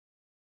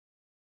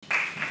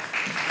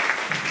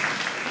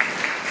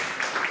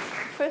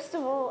First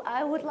of all,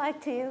 I would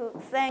like to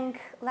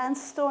thank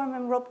Lance Storm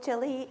and Rob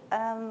Tilley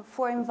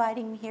for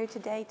inviting me here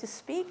today to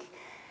speak.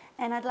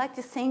 And I'd like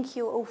to thank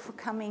you all for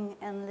coming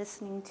and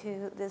listening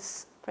to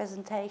this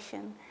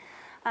presentation.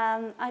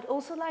 I'd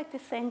also like to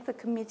thank the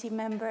committee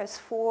members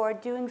for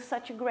doing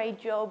such a great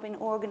job in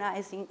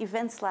organizing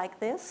events like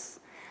this.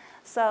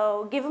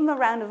 So give them a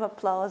round of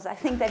applause. I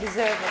think they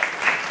deserve it.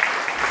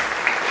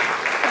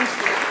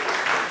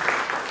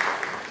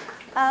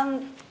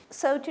 Thank you.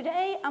 So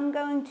today I'm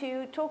going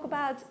to talk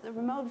about the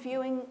remote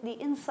viewing, the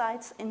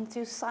insights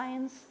into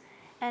science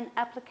and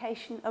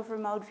application of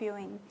remote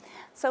viewing.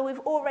 So we've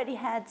already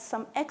had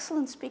some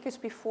excellent speakers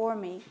before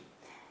me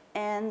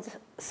and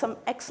some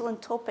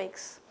excellent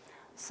topics.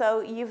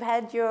 So you've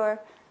had your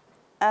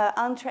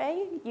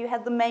entree, you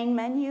had the main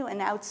menu, and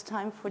now it's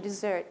time for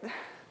dessert.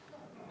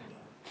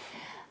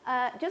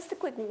 Just a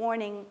quick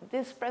warning,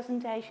 this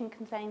presentation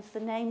contains the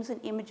names and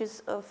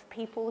images of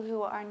people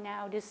who are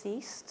now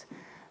deceased.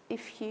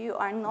 If you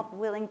are not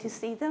willing to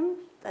see them,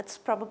 that's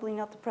probably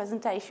not the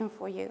presentation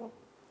for you.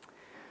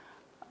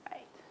 All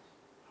right.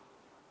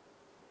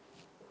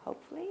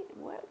 Hopefully it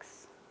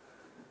works.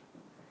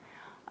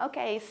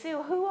 Okay,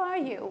 so who are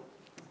you?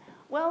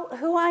 Well,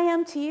 who I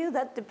am to you,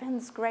 that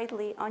depends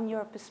greatly on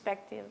your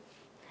perspective.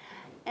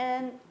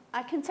 And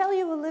I can tell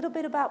you a little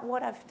bit about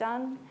what I've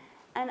done.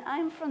 And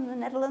I'm from the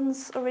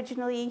Netherlands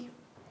originally,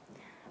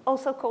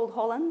 also called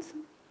Holland.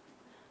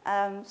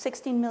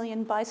 16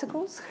 million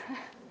bicycles.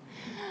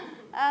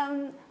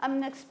 I'm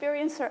an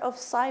experiencer of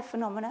psi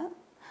phenomena.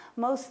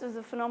 Most of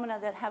the phenomena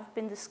that have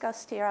been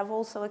discussed here I've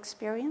also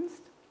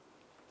experienced.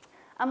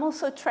 I'm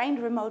also a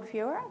trained remote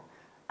viewer.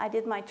 I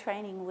did my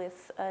training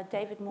with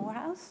David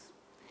Morehouse.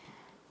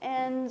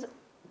 And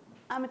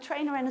I'm a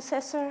trainer and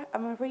assessor,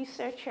 I'm a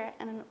researcher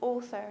and an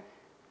author.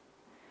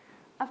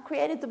 I've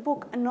created the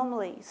book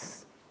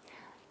Anomalies.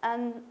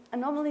 And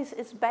Anomalies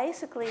is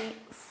basically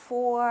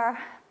for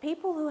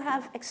people who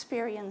have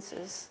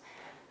experiences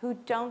who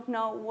don't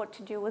know what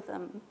to do with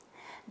them,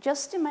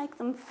 just to make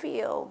them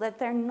feel that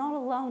they're not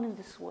alone in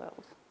this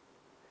world.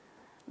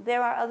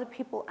 There are other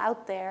people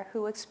out there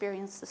who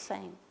experience the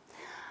same.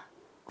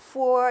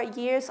 For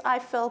years, I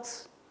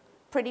felt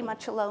pretty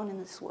much alone in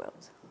this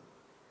world.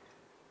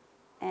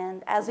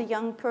 And as a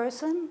young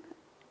person,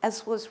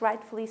 as was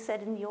rightfully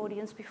said in the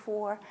audience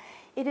before,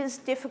 it is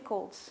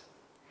difficult.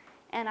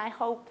 And I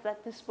hope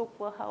that this book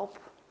will help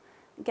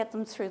get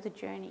them through the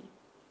journey.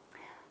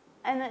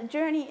 And a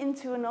journey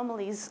into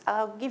anomalies,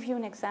 I'll give you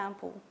an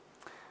example.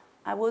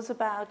 I was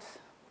about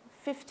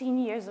 15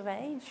 years of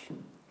age.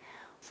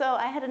 So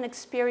I had an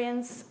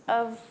experience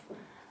of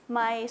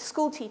my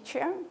school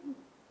teacher,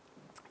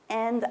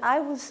 and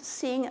I was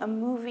seeing a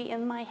movie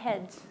in my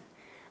head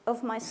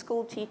of my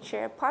school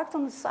teacher parked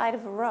on the side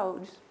of a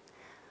road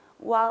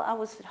while I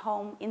was at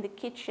home in the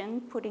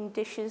kitchen putting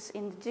dishes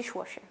in the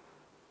dishwasher.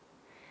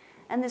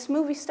 And this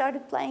movie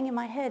started playing in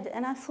my head,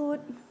 and I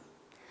thought,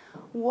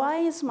 why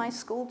is my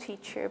school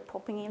teacher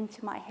popping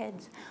into my head?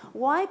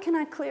 Why can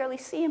I clearly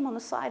see him on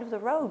the side of the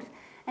road?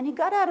 And he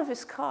got out of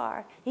his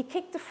car, he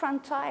kicked the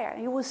front tire,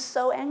 he was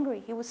so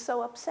angry, he was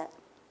so upset.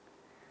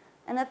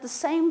 And at the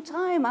same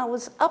time, I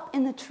was up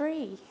in the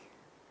tree,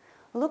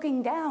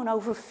 looking down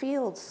over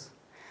fields.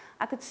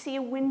 I could see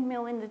a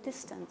windmill in the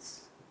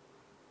distance.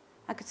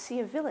 I could see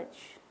a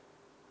village.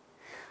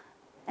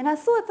 And I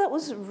thought that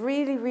was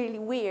really, really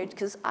weird,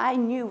 because I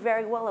knew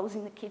very well I was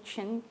in the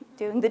kitchen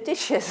doing the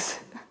dishes.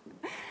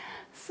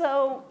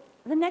 So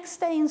the next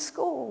day in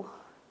school,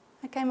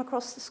 I came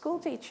across the school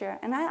teacher,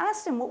 and I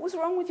asked him, what was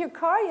wrong with your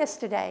car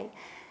yesterday?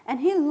 And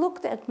he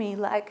looked at me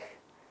like,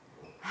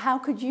 how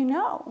could you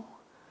know?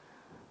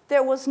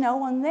 There was no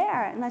one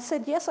there. And I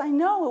said, yes, I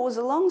know. It was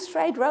a long,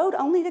 straight road.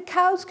 Only the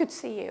cows could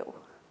see you.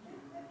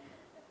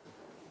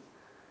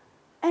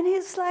 And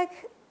he's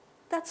like,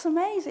 that's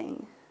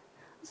amazing.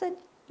 I said,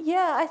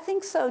 yeah, I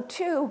think so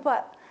too,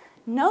 but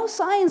no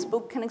science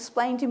book can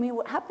explain to me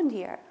what happened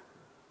here.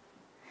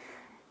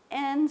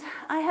 And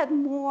I had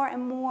more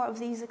and more of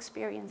these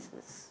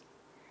experiences.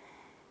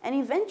 And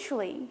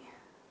eventually,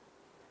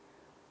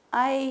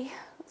 I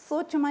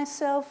thought to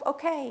myself,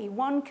 okay,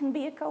 1 can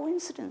be a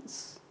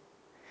coincidence.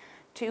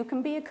 2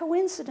 can be a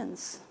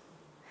coincidence.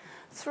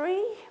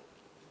 3,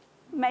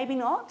 maybe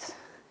not.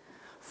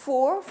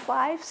 4,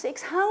 5,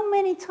 6, how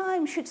many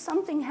times should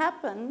something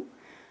happen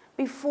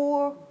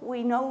before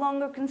we no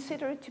longer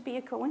consider it to be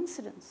a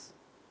coincidence?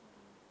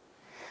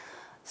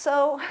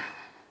 So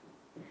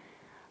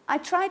I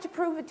tried to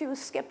prove it to a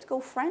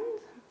skeptical friend,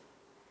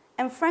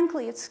 and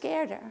frankly, it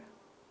scared her.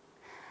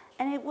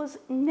 And it was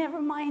never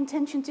my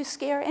intention to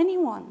scare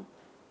anyone.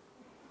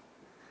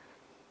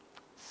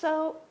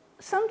 So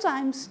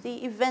sometimes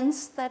the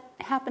events that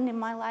happened in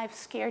my life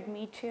scared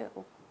me too.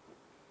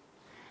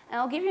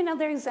 And I'll give you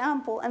another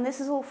example, and this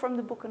is all from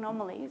the book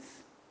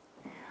Anomalies.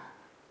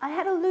 I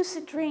had a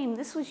lucid dream.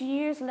 This was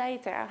years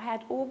later. I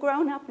had all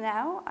grown up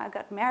now. I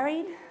got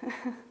married.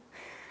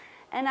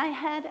 And I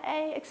had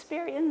an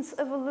experience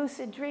of a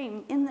lucid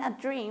dream. In that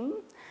dream,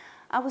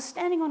 I was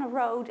standing on a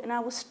road, and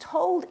I was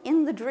told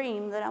in the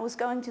dream that I was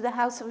going to the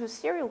house of a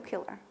serial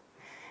killer.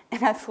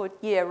 And I thought,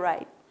 yeah,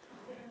 right.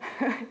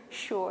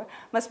 Sure.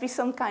 Must be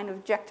some kind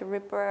of Jack the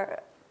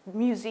Ripper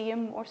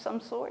museum or some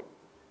sort.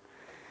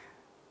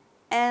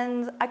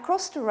 And I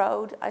crossed the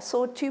road. I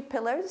saw 2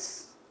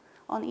 pillars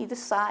on either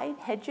side,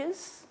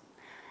 hedges,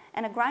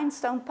 and a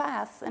grindstone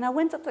path. And I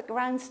went up the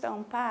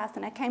grindstone path,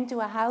 and I came to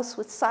a house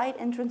with side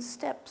entrance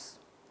steps.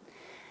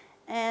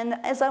 And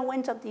as I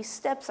went up these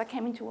steps, I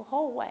came into a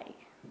hallway.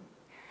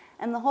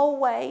 And the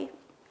hallway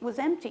was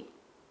empty.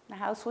 The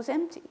house was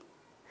empty.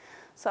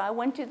 So I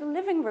went to the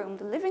living room.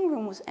 The living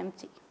room was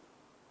empty.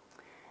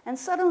 And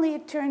suddenly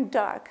it turned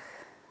dark.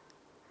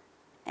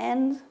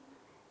 And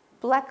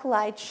black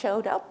light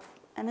showed up,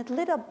 and it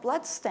lit up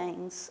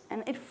bloodstains,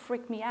 and it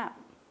freaked me out.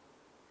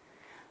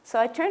 So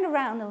I turned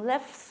around and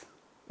left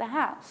the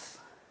house.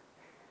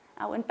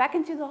 I went back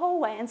into the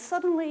hallway, and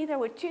suddenly there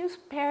were 2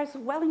 pairs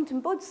of Wellington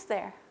boots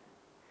there.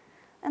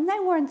 And they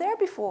weren't there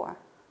before.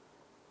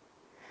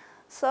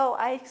 So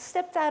I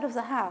stepped out of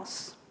the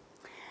house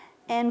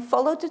and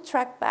followed the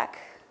track back.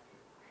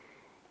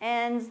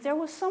 And there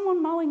was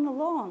someone mowing the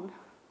lawn.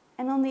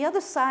 And on the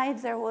other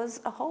side, there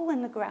was a hole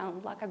in the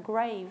ground, like a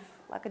grave,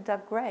 like a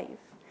dug grave.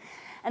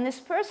 And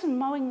this person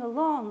mowing the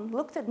lawn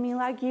looked at me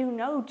like, you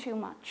know too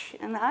much.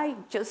 And I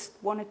just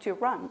wanted to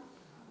run.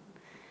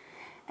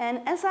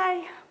 And as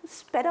I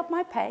sped up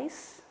my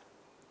pace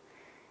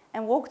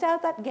and walked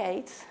out that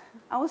gate,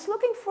 I was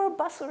looking for a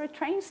bus or a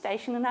train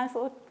station. And I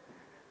thought,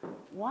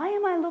 why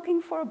am I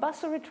looking for a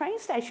bus or a train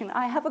station?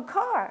 I have a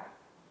car.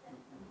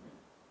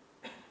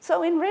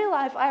 So in real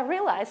life, I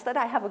realized that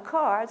I have a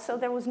car, so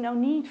there was no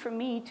need for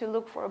me to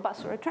look for a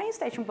bus or a train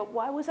station. But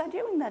why was I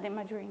doing that in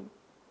my dream?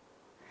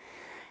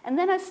 And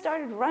then I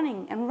started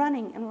running and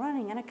running and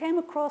running, and I came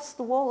across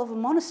the wall of a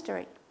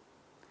monastery.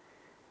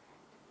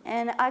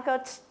 And I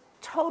got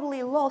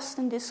totally lost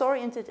and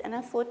disoriented, and I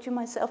thought to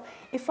myself,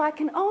 if I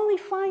can only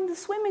find the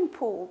swimming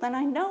pool, then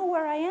I know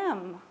where I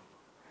am.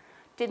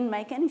 Didn't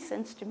make any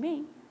sense to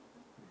me.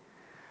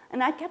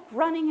 And I kept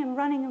running and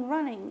running and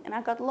running, and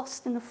I got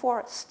lost in the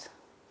forest.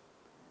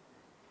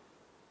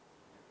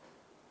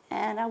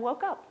 And I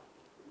woke up.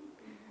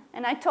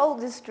 And I told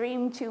this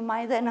dream to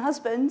my then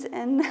husband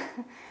and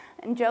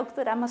joked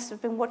that I must have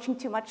been watching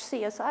too much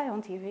CSI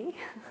on TV.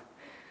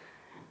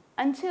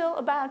 Until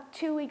about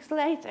 2 weeks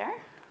later,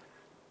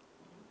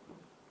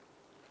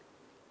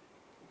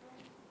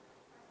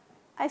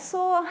 I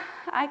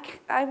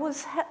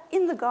was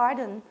in the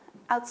garden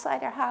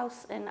outside our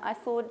house, and I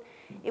thought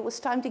it was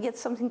time to get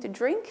something to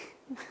drink.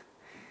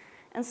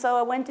 And so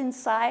I went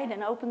inside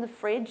and opened the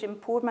fridge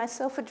and poured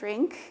myself a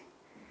drink.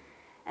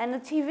 And the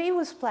TV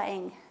was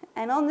playing.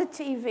 And on the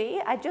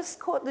TV, I just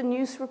caught the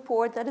news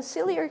report that a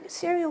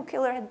serial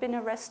killer had been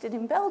arrested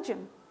in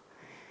Belgium.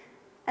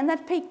 And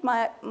that piqued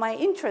my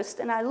interest,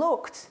 and I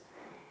looked.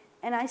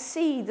 And I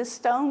see the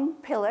stone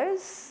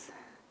pillars,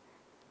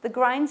 the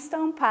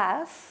grindstone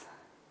path,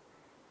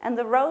 and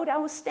the road I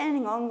was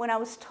standing on when I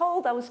was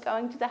told I was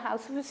going to the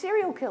house of a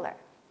serial killer.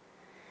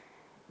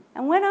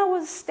 And when I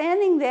was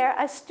standing there,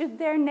 I stood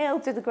there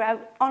nailed to the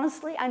ground.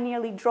 Honestly, I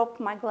nearly dropped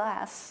my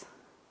glass.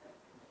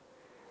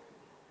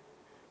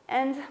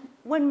 And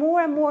when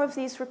more and more of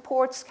these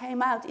reports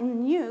came out in the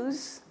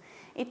news,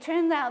 it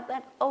turned out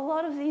that a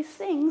lot of these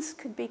things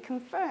could be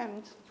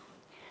confirmed.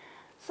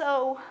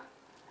 So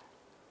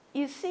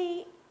you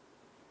see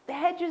the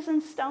hedges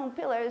and stone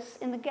pillars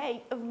in the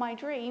gate of my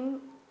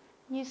dream.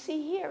 You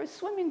see here a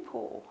swimming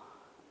pool.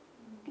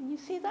 Can you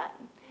see that?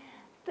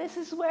 This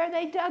is where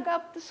they dug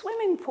up the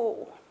swimming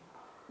pool.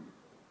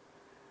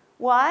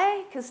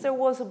 Why? Because there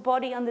was a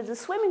body under the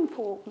swimming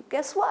pool.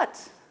 Guess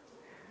what?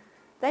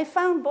 They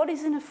found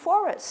bodies in a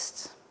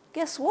forest.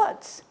 Guess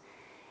what?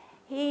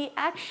 He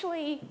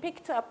actually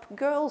picked up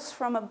girls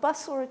from a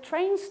bus or a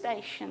train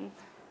station.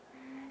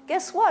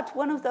 Guess what?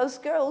 One of those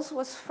girls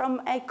was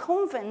from a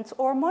convent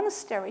or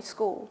monastery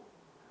school.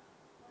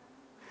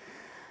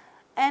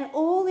 And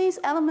all these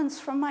elements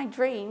from my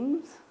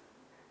dreams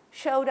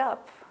showed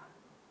up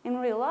in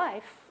real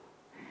life.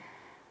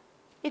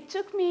 It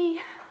took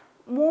me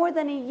more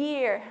than a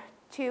year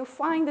to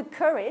find the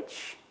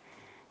courage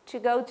to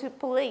go to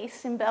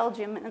police in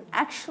Belgium and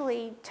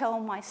actually tell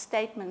my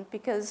statement,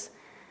 because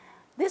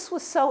this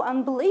was so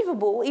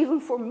unbelievable, even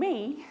for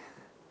me,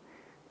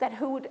 that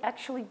who would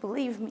actually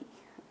believe me?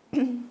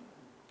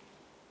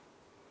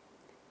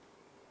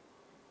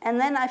 And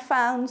then I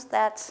found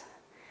that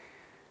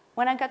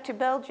when I got to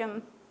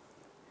Belgium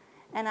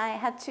and I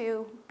had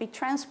to be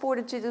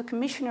transported to the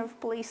commissioner of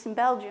police in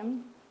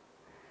Belgium,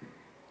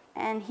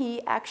 and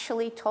he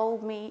actually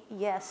told me,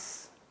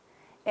 yes,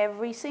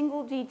 every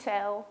single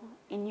detail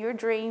in your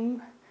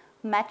dream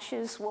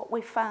matches what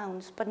we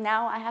found. But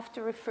now I have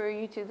to refer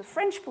you to the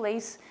French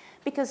police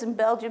because in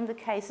Belgium the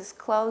case is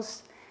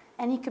closed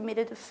and he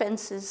committed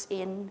offenses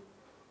in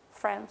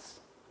France.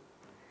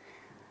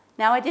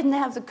 Now, I didn't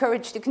have the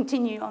courage to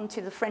continue on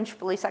to the French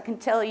police. I can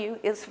tell you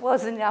it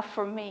was enough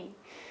for me.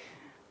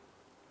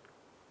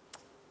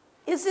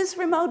 Is this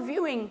remote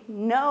viewing?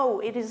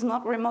 No, it is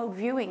not remote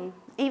viewing.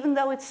 Even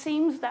though it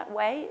seems that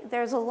way,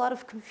 there's a lot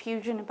of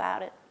confusion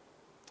about it.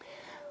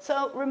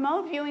 So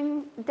remote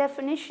viewing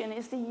definition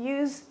is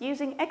the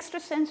using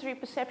extrasensory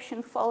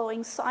perception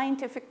following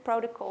scientific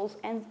protocols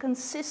and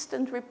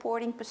consistent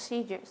reporting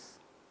procedures.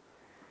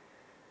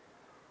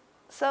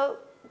 So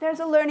there's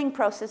a learning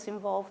process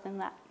involved in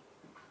that.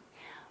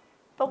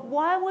 But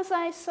why was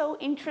I so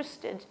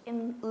interested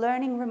in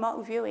learning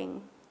remote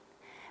viewing?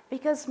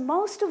 Because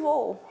most of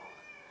all,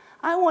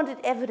 I wanted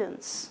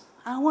evidence.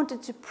 I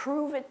wanted to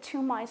prove it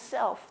to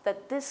myself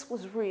that this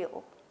was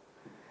real.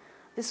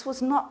 This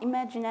was not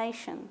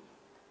imagination.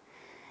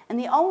 And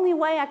the only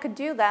way I could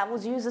do that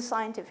was use a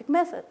scientific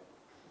method.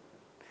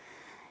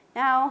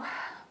 Now,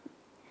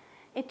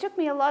 it took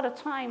me a lot of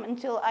time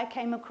until I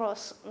came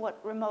across what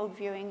remote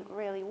viewing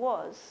really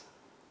was.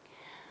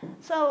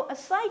 So a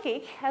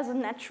psychic has a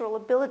natural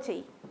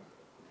ability.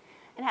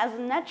 It has a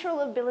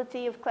natural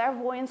ability of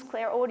clairvoyance,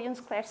 clairaudience,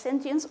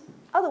 clairsentience,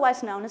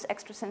 otherwise known as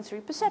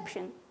extrasensory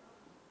perception.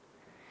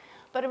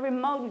 But a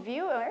remote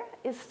viewer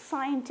is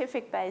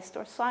scientific-based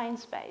or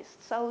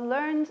science-based, so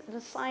learned the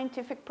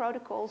scientific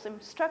protocols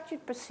and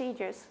structured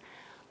procedures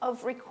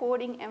of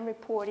recording and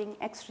reporting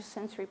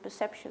extrasensory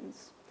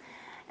perceptions.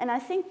 And I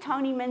think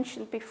Tony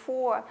mentioned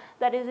before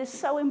that it is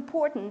so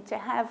important to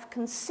have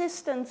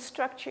consistent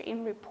structure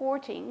in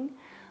reporting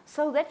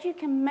so that you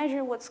can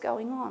measure what's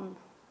going on.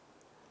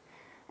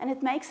 And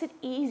it makes it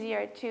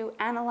easier to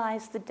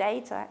analyze the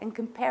data and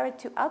compare it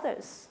to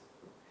others.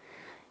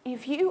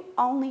 If you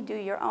only do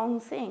your own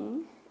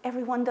thing,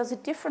 everyone does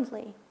it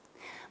differently.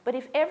 But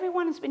if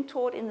everyone has been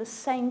taught in the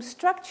same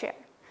structure,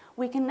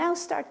 we can now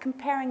start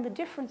comparing the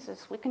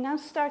differences. We can now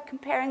start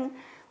comparing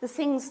the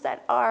things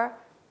that are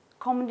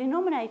common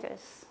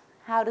denominators.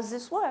 How does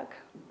this work?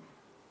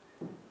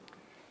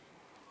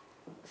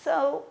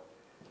 So,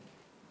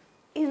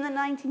 in the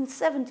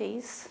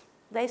 1970s,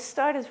 they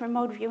started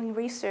remote viewing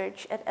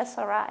research at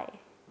SRI.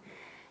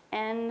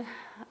 And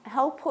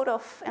Hal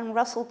Puthoff and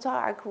Russell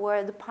Targ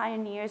were the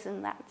pioneers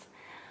in that.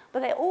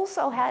 But they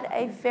also had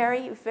a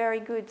very,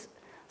 very good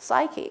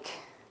psychic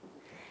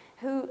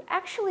who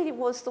actually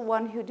was the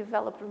one who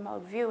developed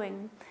remote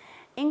viewing.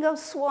 Ingo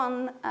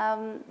Swann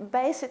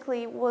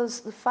basically was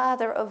the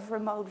father of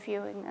remote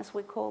viewing, as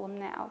we call him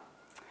now.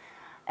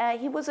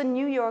 He was a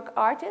New York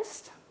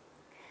artist,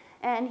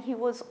 and he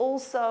was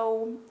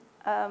also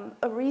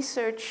a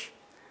research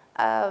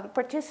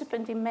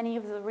participant in many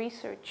of the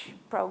research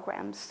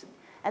programs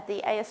at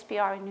the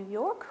ASPR in New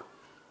York.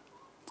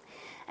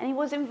 And he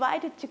was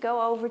invited to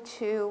go over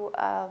to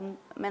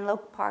Menlo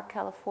Park,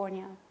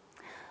 California.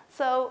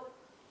 So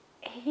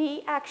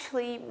he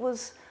actually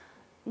was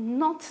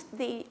not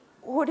the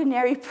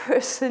ordinary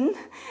person.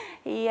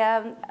 He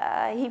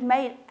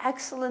made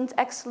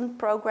excellent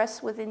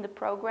progress within the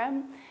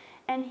program,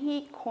 and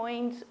he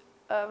coined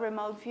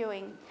remote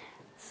viewing.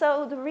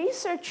 So the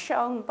research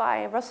shown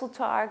by Russell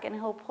Targ and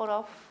Hal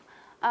Puthoff,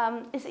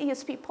 is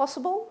ESP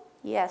possible?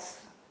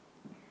 Yes.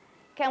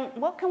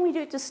 What can we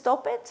do to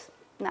stop it?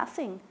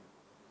 Nothing.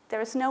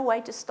 There is no way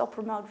to stop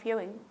remote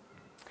viewing.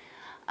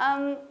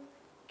 Who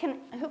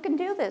can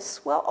do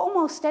this? Well,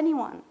 almost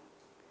anyone.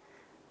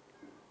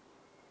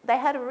 They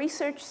had a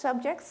research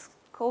subject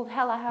called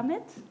Hella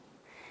Hamid,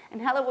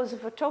 and Hella was a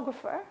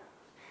photographer,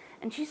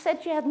 and she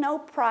said she had no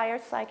prior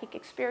psychic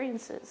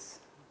experiences.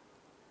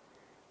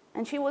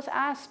 And she was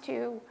asked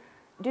to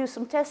do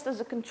some tests as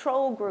a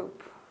control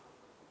group.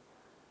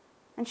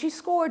 And she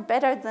scored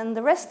better than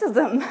the rest of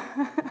them.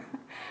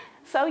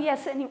 So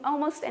yes,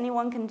 almost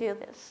anyone can do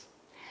this.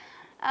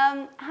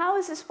 How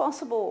is this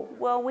possible?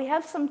 Well, we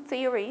have some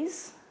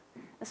theories,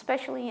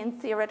 especially in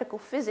theoretical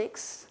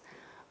physics,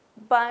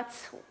 but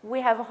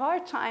we have a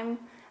hard time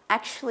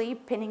actually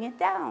pinning it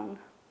down.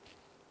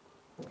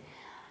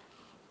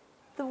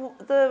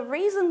 The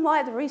reason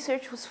why the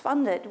research was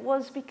funded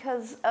was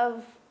because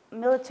of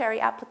military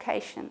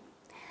application.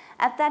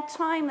 At that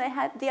time, they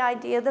had the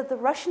idea that the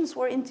Russians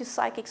were into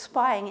psychic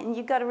spying, and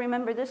you've got to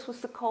remember this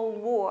was the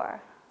Cold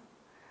War.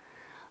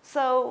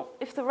 So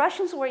if the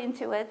Russians were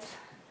into it,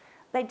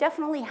 they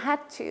definitely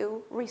had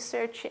to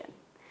research it.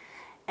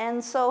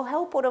 And so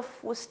Hal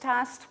Puthoff was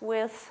tasked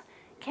with,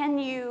 can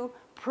you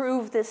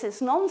prove this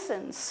is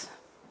nonsense?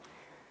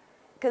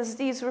 Because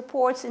these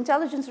reports,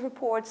 intelligence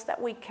reports that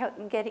we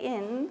can get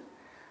in,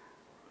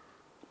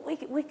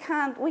 we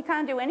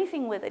can't do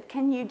anything with it.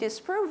 Can you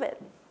disprove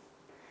it?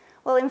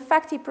 Well, in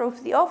fact, he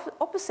proved the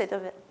opposite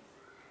of it.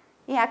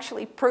 He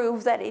actually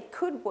proved that it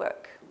could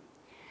work.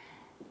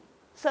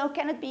 So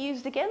can it be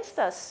used against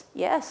us?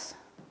 Yes.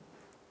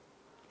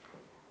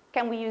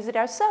 Can we use it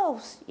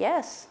ourselves?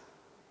 Yes.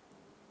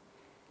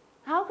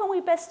 How can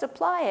we best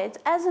apply it?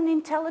 As an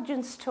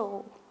intelligence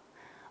tool,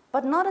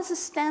 but not as a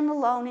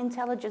standalone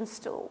intelligence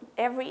tool.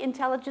 Every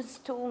intelligence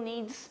tool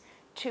needs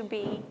to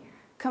be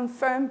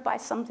confirmed by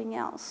something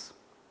else.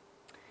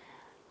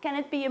 Can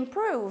it be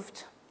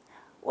improved?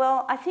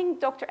 Well, I think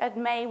Dr. Ed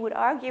May would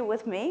argue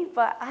with me,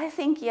 but I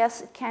think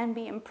yes, it can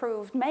be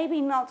improved.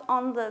 Maybe not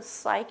on the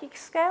psychic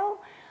scale,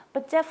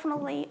 but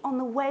definitely on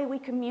the way we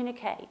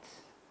communicate.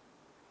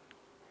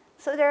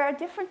 So there are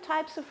different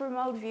types of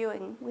remote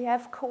viewing. We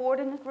have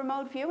coordinate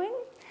remote viewing,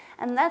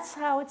 and that's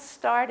how it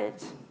started.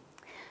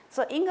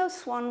 So Ingo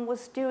Swann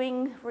was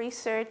doing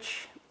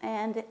research,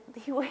 and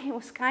he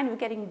was kind of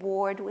getting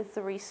bored with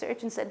the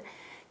research and said,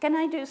 can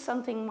I do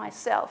something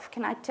myself?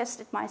 Can I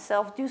test it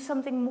myself? Do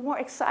something more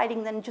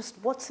exciting than just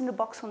what's in the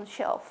box on the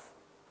shelf?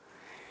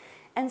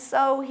 And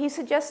so he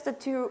suggested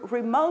to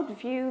remote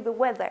view the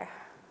weather.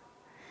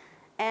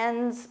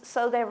 And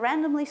so they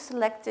randomly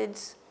selected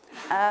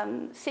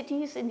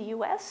cities in the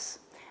US.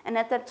 And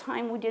at that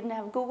time, we didn't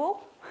have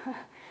Google.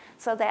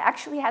 So they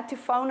actually had to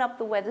phone up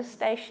the weather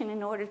station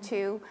in order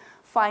to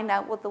find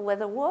out what the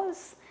weather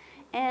was.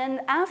 And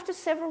after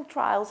several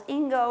trials,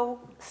 Ingo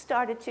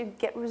started to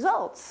get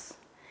results.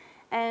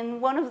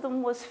 And one of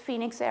them was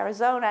Phoenix,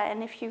 Arizona.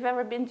 And if you've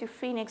ever been to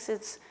Phoenix,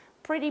 it's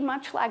pretty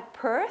much like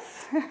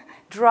Perth,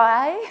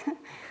 dry.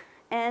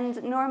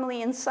 And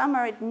normally in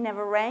summer, it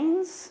never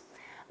rains.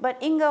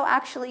 But Ingo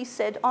actually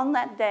said on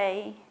that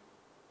day,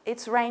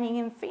 it's raining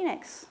in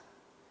Phoenix,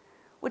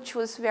 which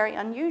was very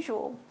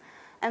unusual.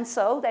 And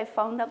so they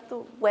phoned up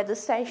the weather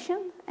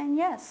station, and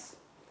yes,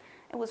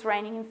 it was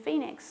raining in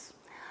Phoenix.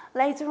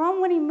 Later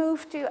on, when he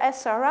moved to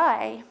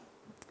SRI,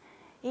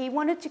 he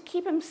wanted to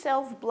keep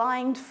himself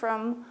blind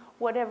from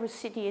whatever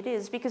city it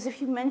is, because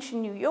if you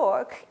mention New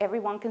York,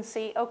 everyone can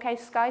see, okay,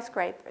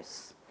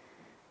 skyscrapers.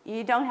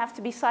 You don't have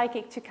to be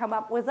psychic to come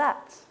up with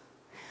that.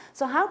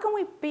 So how can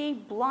we be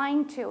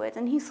blind to it?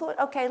 And he thought,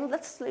 okay,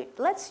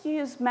 let's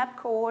use map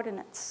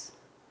coordinates.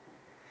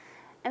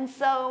 And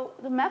so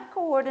the map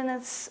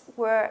coordinates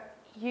were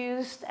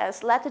used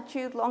as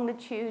latitude,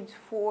 longitude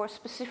for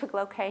specific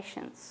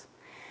locations.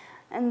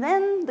 And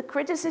then the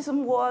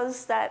criticism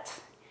was that,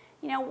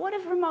 you know, what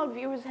if remote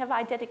viewers have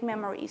eidetic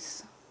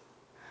memories?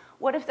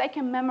 What if they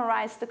can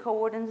memorize the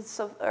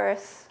coordinates of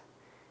Earth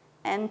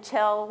and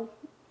tell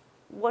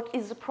what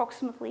is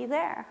approximately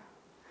there?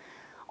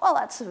 Well,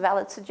 that's a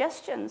valid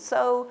suggestion.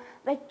 So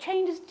they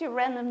changed it to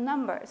random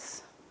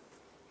numbers.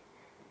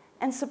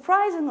 And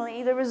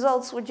surprisingly, the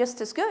results were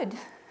just as good.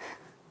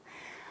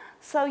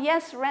 So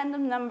yes,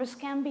 random numbers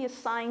can be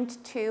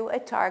assigned to a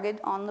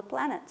target on the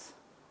planet,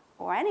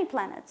 or any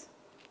planet.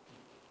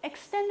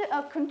 Extended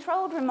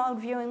controlled remote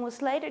viewing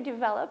was later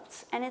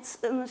developed, and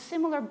it's on a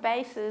similar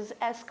basis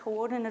as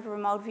coordinate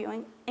remote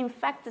viewing. In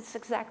fact, it's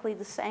exactly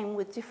the same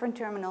with different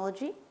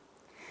terminology.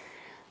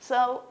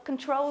 So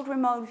controlled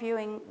remote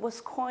viewing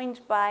was coined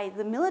by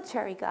the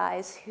military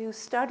guys who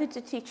started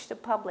to teach the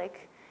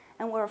public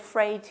and were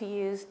afraid to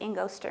use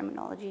Ingo's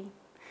terminology.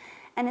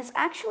 And it's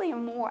actually a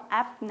more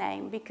apt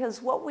name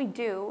because what we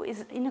do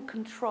is in a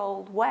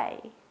controlled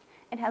way.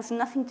 It has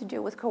nothing to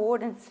do with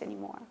coordinates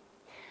anymore.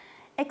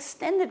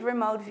 Extended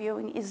remote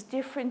viewing is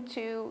different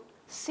to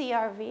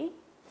CRV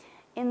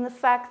in the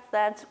fact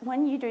that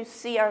when you do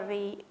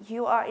CRV,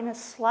 you are in a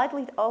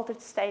slightly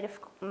altered state of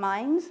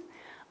mind,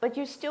 but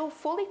you're still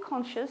fully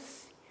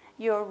conscious.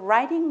 You're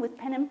writing with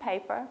pen and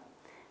paper,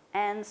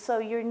 and so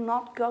you're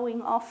not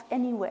going off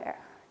anywhere.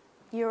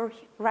 You're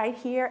right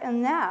here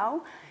and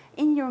now.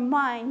 In your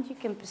mind, you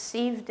can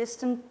perceive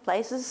distant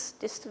places,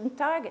 distant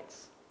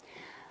targets.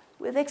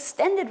 With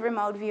extended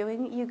remote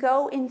viewing, you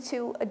go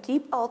into a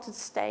deep altered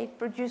state,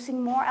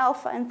 producing more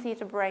alpha and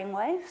theta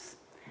brainwaves,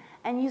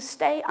 and you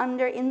stay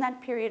under in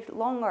that period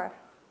longer.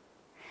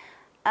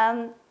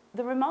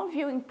 The remote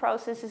viewing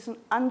process is an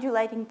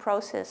undulating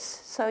process.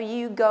 So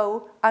you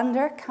go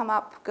under, come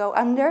up, go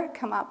under,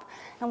 come up,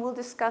 and we'll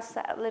discuss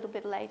that a little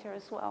bit later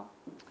as well.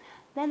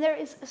 Then there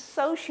is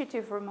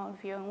associative remote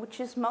viewing, which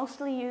is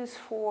mostly used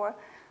for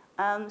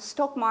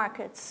stock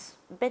markets,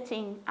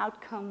 betting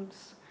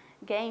outcomes,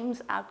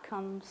 games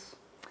outcomes,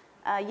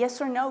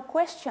 yes or no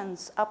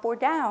questions, up or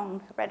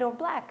down, red or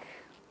black.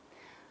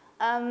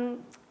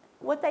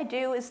 What they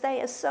do is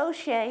they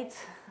associate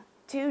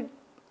two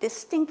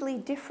distinctly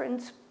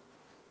different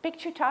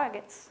picture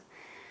targets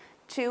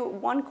to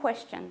one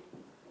question.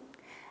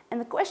 And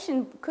the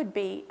question could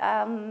be,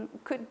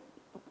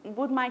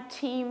 would my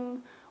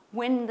team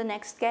win the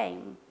next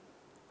game,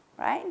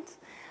 right?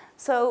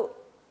 So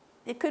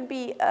it could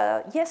be,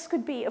 yes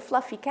could be a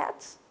fluffy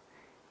cat,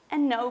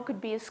 and no could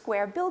be a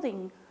square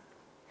building.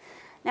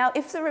 Now,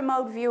 if the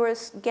remote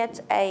viewers get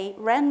a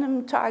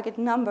random target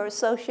number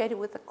associated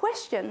with a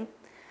question,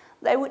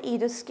 they would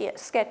either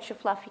sketch a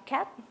fluffy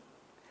cat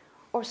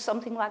or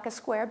something like a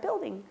square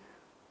building.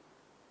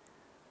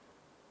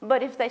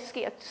 But if they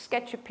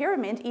sketch a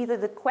pyramid, either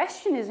the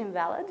question is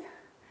invalid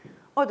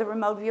or the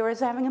remote viewer is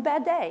having a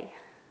bad day.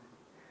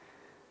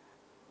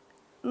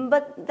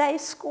 But they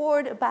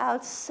scored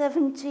about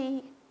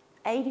 70,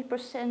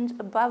 80%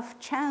 above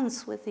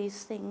chance with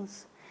these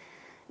things.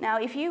 Now,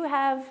 if you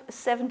have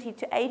 70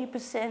 to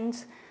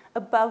 80%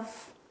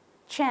 above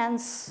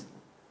chance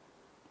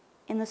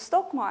in the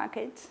stock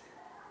market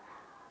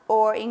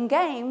or in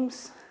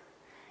games,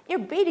 you're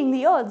beating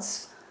the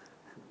odds.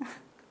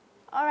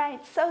 All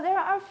right, so there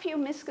are a few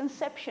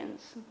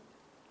misconceptions.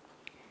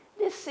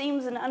 This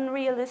seems an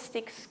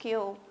unrealistic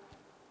skill.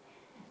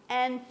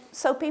 And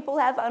so people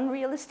have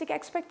unrealistic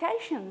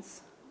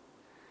expectations.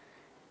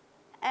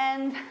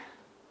 And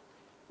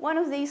one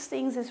of these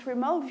things is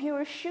remote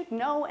viewers should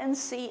know and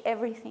see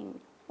everything.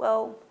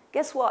 Well,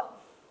 guess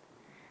what?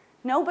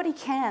 Nobody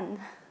can,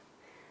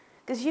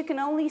 because you can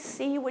only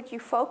see what you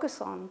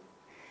focus on.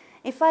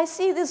 If I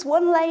see this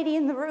one lady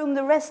in the room,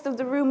 the rest of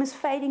the room is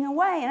fading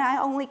away, and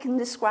I only can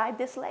describe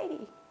this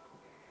lady.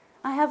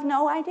 I have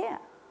no idea.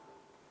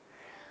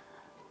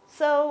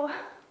 So,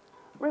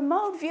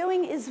 remote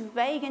viewing is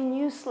vague and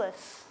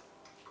useless.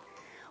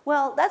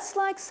 Well, that's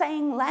like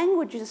saying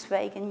language is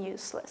vague and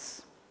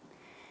useless.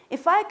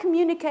 If I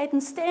communicate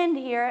and stand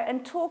here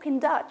and talk in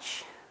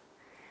Dutch,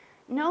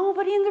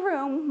 nobody in the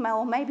room,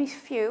 well, maybe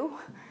few,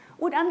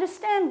 would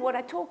understand what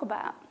I talk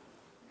about.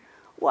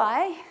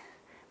 Why?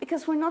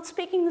 Because we're not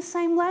speaking the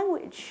same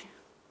language,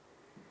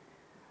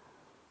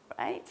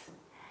 right?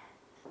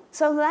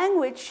 So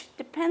language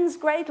depends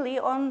greatly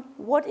on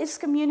what is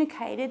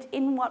communicated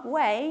in what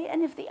way,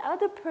 and if the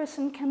other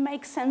person can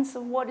make sense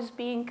of what is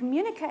being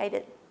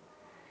communicated.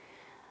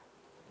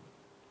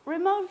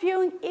 Remote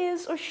viewing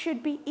is or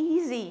should be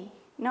easy.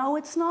 No,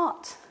 it's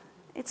not.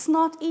 It's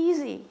not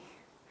easy.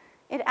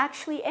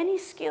 Any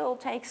skill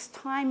takes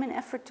time and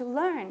effort to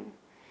learn.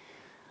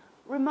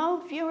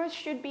 Remote viewers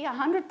should be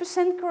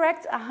 100%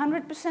 correct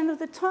 100% of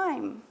the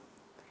time.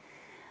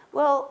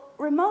 Well,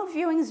 remote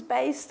viewing is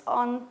based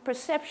on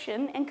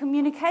perception and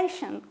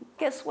communication.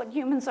 Guess what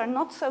humans are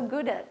not so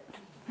good at?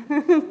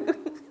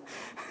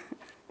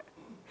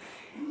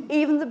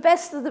 Even the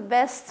best of the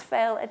best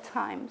fail at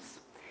times.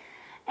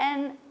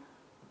 And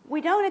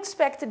we don't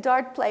expect a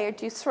dart player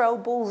to throw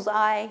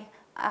bullseye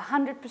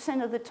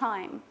 100% of the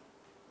time.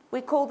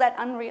 We call that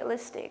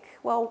unrealistic.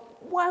 Well,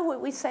 why would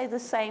we say the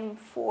same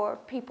for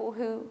people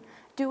who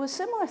do a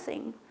similar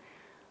thing?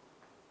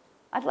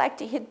 I'd like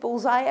to hit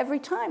bullseye every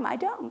time. I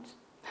don't.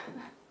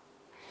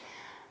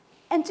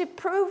 And to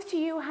prove to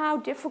you how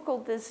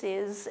difficult this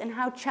is and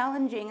how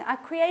challenging, I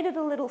created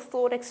a little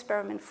thought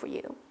experiment for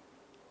you.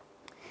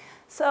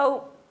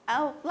 So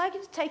I'd like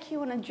to take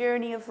you on a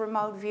journey of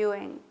remote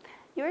viewing.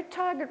 Your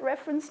target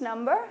reference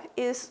number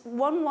is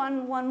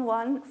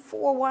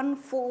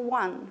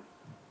 11114141.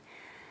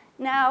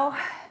 Now,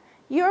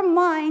 your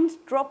mind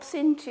drops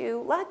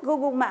into, like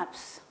Google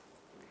Maps,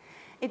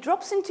 it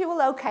drops into a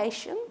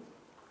location,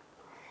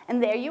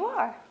 and there you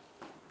are.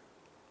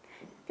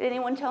 Did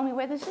anyone tell me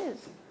where this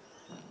is?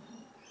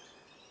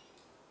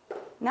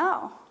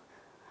 No.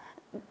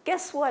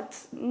 Guess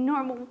what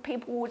normal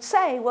people would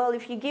say? Well,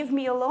 if you give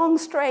me a long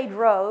straight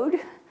road,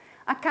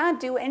 I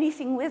can't do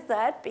anything with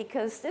that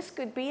because this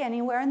could be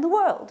anywhere in the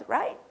world,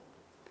 right?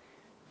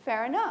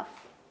 Fair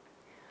enough.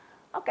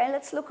 Okay,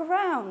 let's look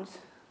around.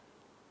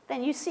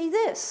 Then you see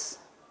this.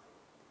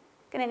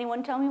 Can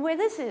anyone tell me where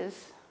this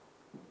is?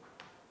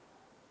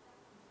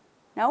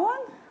 No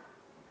one?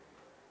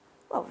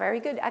 Well, very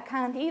good. I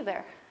can't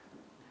either.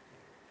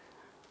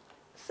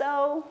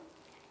 So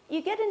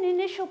you get an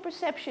initial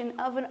perception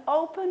of an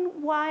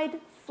open, wide,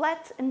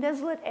 flat and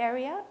desolate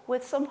area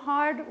with some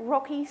hard,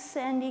 rocky,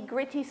 sandy,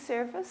 gritty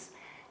surface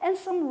and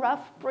some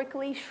rough,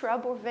 prickly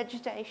shrub or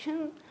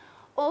vegetation.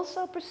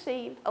 Also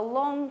perceive a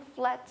long,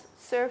 flat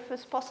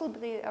surface,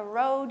 possibly a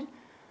road,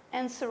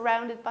 and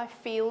surrounded by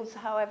fields,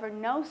 however,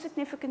 no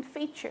significant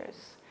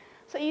features.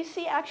 So you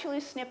see actually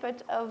a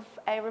snippet of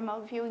a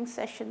remote viewing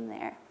session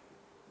there.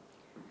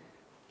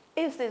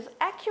 Is this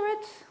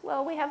accurate?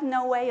 Well, we have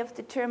no way of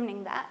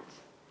determining that,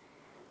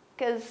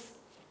 because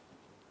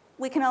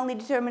we can only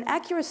determine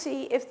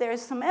accuracy if there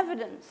is some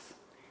evidence.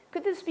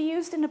 Could this be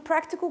used in a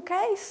practical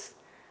case?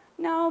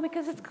 No,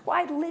 because it's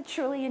quite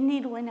literally a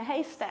needle in a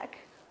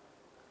haystack.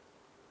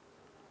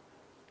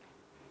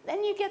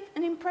 Then you get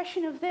an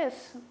impression of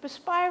this: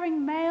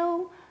 perspiring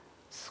male,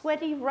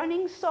 sweaty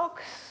running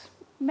socks,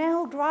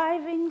 male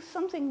driving,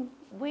 something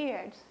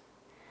weird.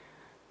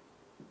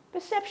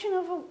 Perception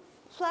of a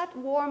flat,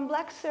 warm,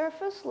 black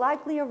surface,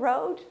 likely a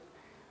road.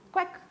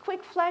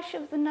 Quick flash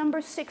of the number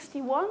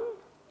 61.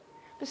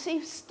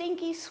 Perceive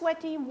stinky,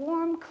 sweaty,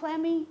 warm,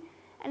 clammy,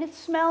 and it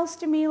smells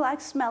to me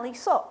like smelly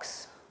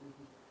socks.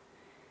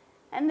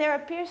 And there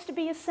appears to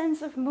be a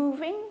sense of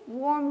moving,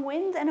 warm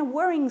wind, and a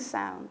whirring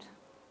sound.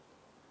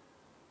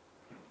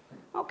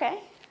 Okay.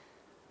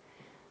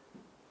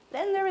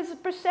 Then there is a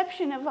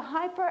perception of a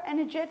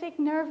hyper-energetic,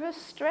 nervous,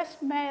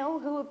 stressed male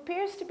who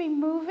appears to be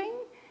moving,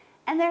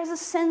 and there's a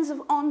sense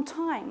of on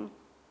time.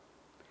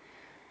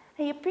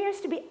 He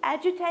appears to be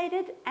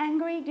agitated,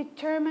 angry,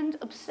 determined,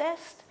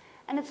 obsessed,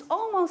 and it's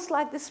almost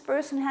like this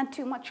person had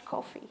too much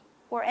coffee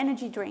or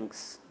energy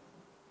drinks.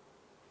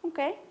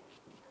 Okay.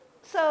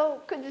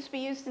 So could this be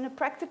used in a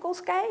practical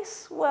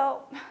case?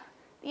 Well,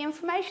 the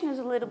information is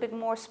a little bit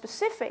more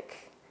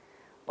specific,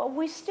 but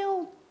we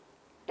still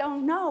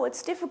don't know.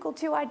 It's difficult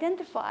to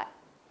identify.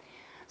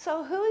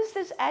 So who is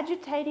this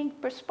agitating,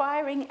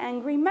 perspiring,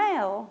 angry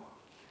male?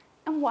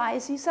 And why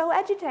is he so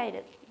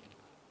agitated?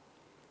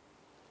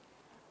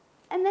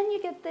 And then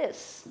you get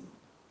this.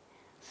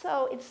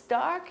 So it's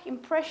dark,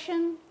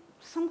 impression,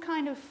 some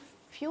kind of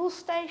fuel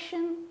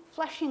station,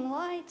 flashing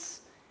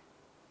lights.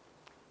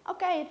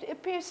 Okay, it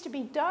appears to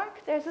be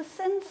dark. There's a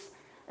sense,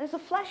 there's a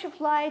flash of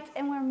light,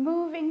 and we're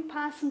moving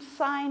past some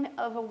sign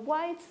of a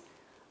white,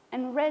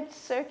 and red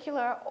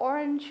circular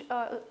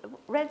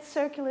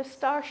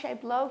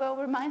star-shaped logo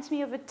reminds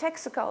me of a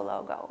Texaco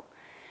logo.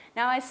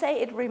 Now I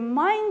say it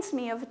reminds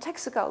me of a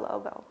Texaco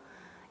logo.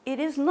 It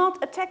is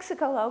not a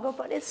Texaco logo,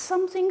 but it's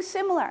something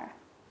similar.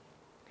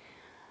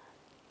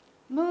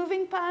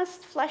 Moving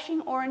past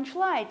flashing orange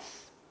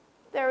lights,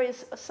 there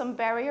is some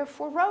barrier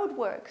for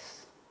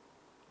roadworks,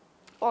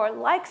 or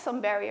like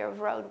some barrier of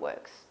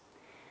roadworks.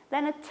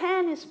 Then a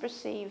tan is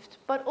perceived,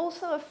 but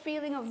also a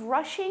feeling of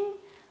rushing,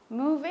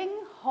 moving,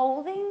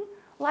 holding,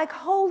 like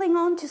holding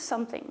on to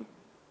something.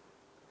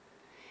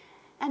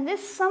 And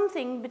this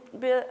something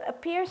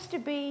appears to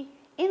be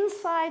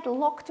inside,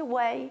 locked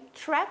away,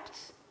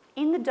 trapped,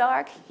 in the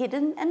dark,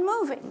 hidden and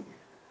moving.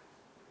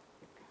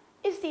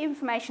 Is the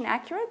information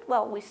accurate?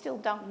 Well, we still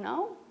don't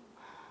know.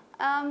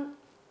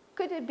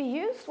 Could it be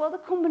used? Well, the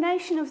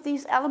combination of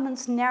these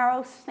elements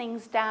narrows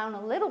things down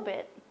a little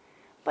bit,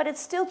 but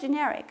it's still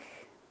generic,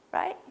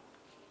 right?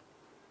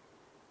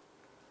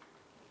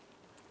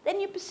 Then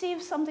you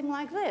perceive something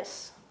like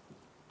this.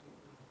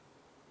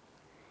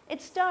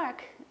 It's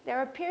dark.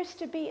 There appears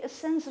to be a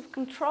sense of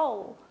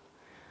control,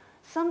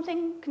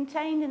 something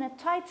contained in a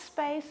tight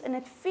space, and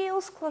it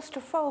feels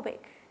claustrophobic.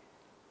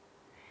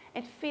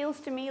 It feels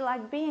to me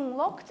like being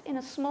locked in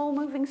a small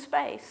moving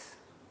space.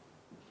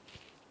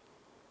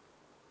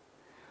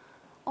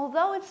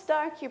 Although it's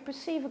dark, you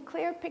perceive a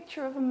clear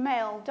picture of a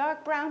male,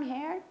 dark brown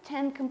hair,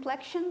 tan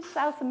complexion,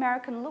 South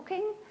American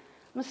looking,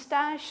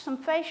 mustache, some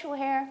facial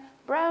hair,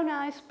 brown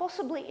eyes,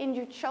 possibly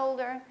injured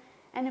shoulder,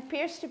 and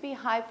appears to be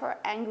hyper,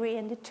 angry,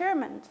 and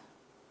determined.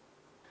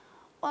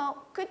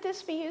 Well, could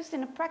this be used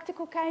in a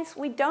practical case?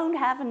 We don't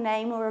have a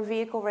name or a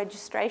vehicle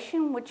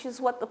registration, which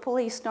is what the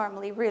police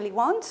normally really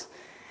want.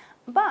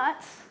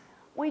 But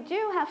we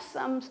do have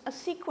a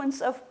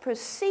sequence of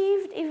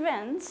perceived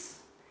events.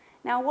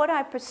 Now, what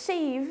I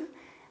perceive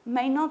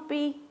may not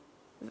be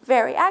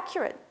very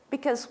accurate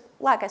because,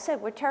 like I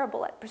said, we're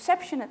terrible at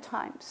perception at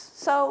times.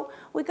 So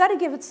we've got to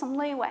give it some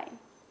leeway.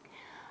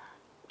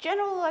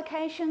 General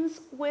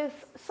locations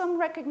with some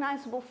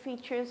recognizable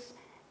features,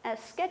 a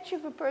sketch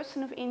of a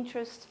person of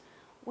interest.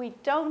 We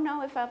don't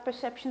know if our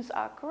perceptions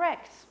are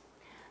correct.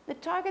 The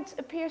target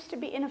appears to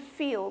be in a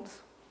field,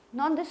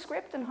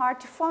 nondescript and hard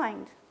to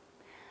find.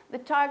 The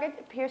target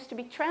appears to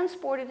be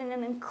transported in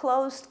an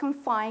enclosed,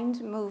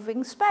 confined,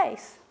 moving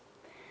space.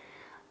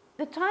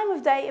 The time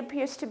of day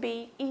appears to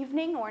be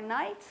evening or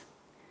night,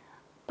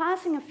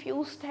 passing a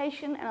fuel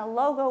station and a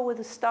logo with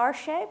a star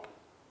shape,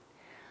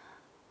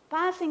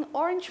 passing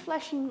orange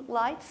flashing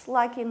lights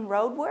like in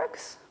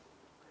roadworks.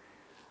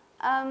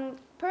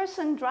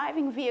 Person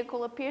driving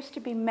vehicle appears to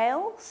be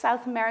male,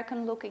 South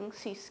American looking,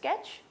 see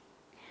sketch.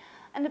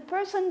 And the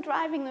person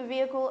driving the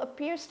vehicle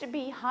appears to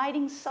be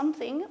hiding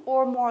something,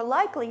 or more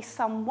likely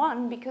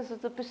someone, because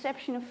of the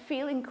perception of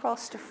feeling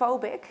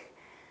claustrophobic.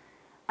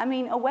 I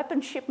mean, a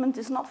weapon shipment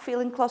is not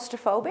feeling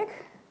claustrophobic.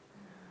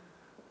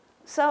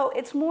 So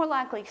it's more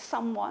likely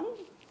someone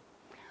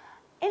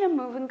in a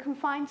moving,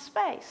 confined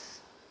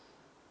space.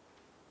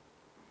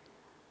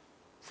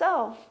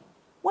 So,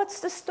 what's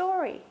the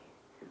story?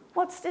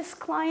 What's this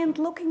client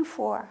looking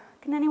for?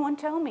 Can anyone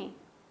tell me?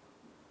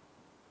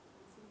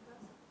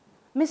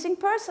 Missing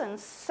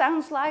persons.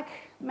 Sounds like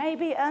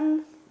maybe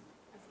an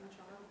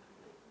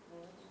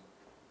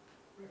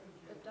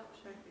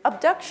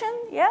abduction,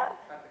 yeah.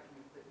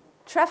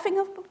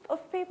 Trafficking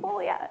of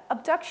people, yeah.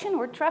 Abduction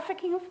or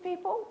trafficking of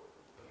people.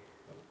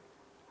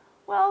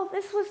 Well,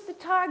 this was the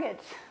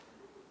target.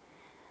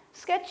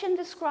 Sketch and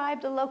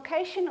describe the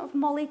location of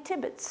Molly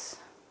Tibbetts.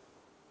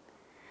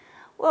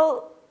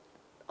 Well,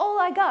 all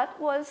I got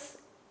was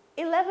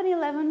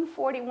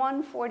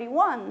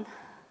 11/11/41/41.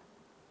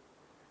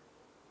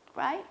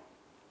 Right?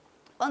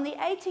 On the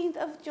 18th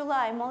of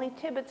July, Molly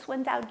Tibbetts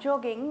went out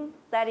jogging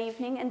that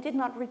evening and did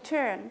not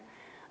return.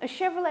 A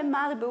Chevrolet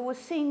Malibu was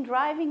seen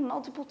driving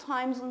multiple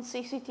times on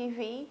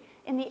CCTV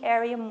in the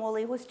area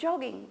Molly was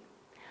jogging.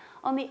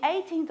 On the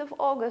 18th of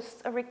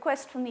August, a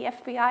request from the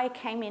FBI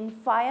came in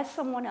via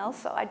someone else,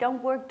 so I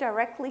don't work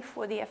directly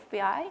for the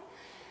FBI,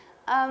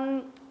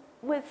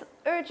 with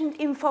urgent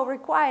info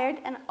required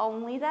and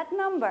only that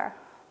number.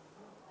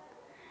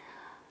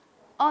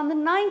 On the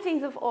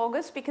 19th of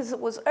August, because it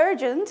was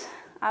urgent,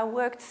 I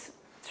worked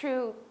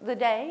through the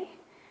day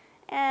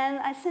and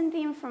I sent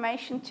the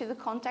information to the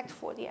contact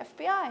for the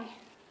FBI.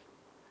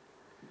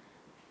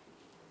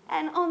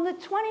 And on the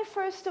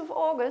 21st of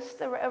August,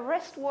 the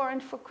arrest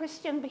warrant for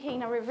Christian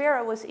Bahina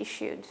Rivera was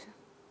issued.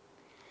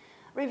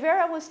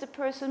 Rivera was the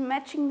person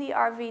matching the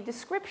RV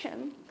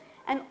description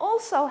and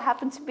also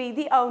happened to be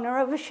the owner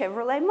of a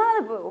Chevrolet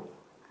Malibu,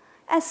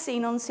 as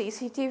seen on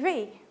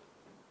CCTV.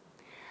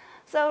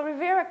 So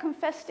Rivera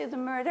confessed to the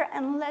murder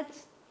and led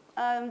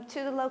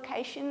to the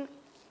location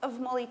of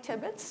Molly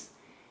Tibbetts,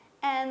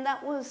 and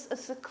that was a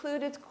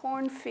secluded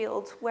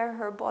cornfield where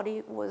her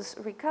body was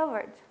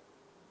recovered.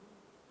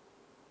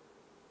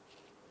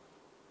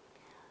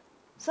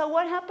 So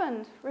what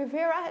happened?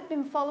 Rivera had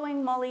been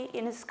following Molly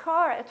in his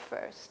car at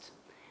first,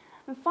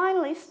 and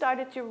finally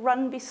started to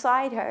run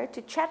beside her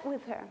to chat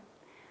with her.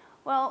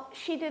 Well,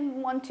 she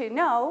didn't want to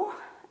know,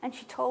 and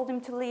she told him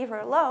to leave her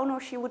alone or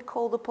she would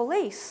call the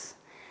police.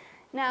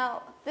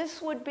 Now,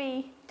 this would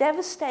be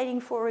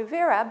devastating for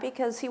Rivera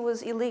because he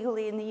was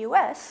illegally in the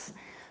US,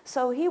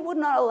 so he would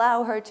not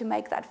allow her to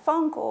make that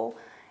phone call.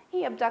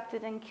 He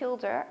abducted and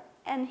killed her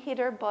and hid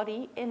her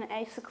body in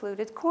a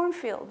secluded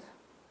cornfield.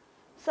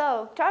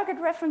 So, target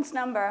reference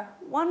number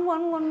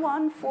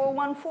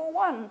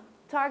 11114141.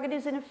 Target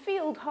is in a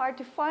field hard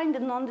to find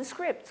and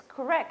nondescript.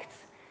 Correct.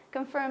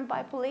 Confirmed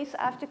by police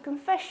after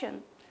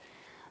confession.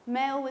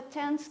 Male with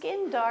tan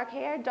skin, dark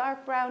hair,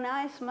 dark brown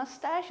eyes,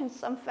 mustache and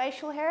some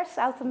facial hair,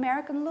 South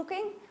American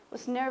looking,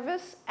 was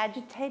nervous,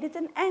 agitated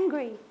and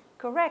angry.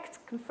 Correct.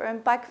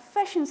 Confirmed by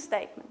confession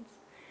statements.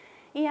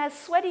 He has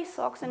sweaty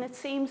socks and it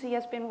seems he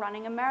has been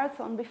running a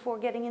marathon before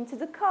getting into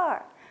the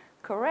car.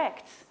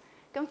 Correct.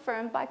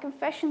 Confirmed by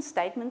confession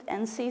statement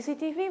and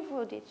CCTV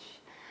footage.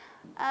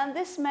 And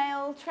this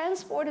male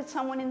transported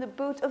someone in the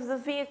boot of the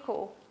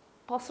vehicle,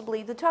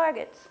 possibly the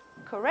target.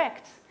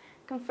 Correct.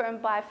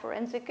 Confirmed by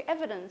forensic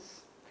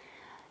evidence.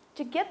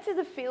 To get to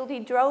the field, he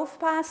drove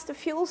past the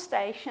fuel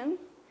station,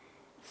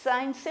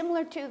 sign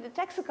similar to the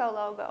Texaco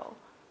logo.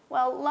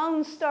 Well,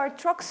 Lone Star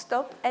truck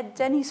stop at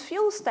Denny's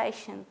fuel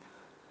station.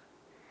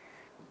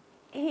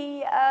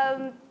 He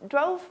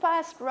drove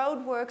past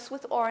roadworks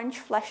with orange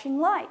flashing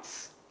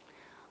lights.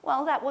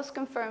 Well, that was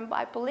confirmed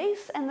by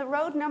police, and the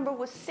road number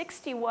was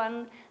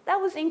 61. That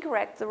was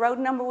incorrect. The road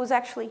number was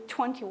actually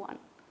 21.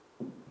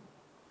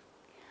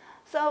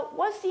 So,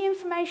 was the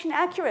information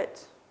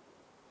accurate?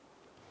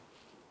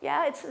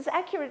 Yeah, it's as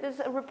accurate as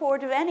a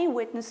report of any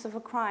witness of a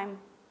crime.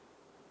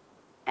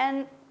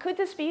 And could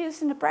this be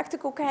used in a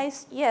practical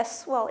case?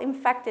 Yes, well, in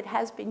fact, it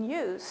has been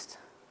used.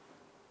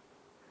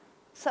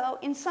 So,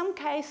 in some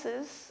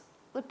cases,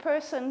 the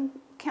person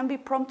can be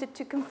prompted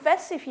to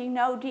confess if you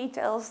know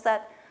details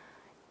that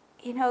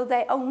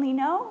they only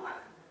know.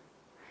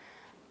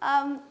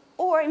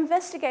 Or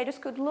investigators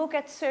could look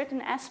at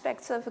certain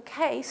aspects of a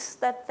case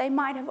that they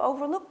might have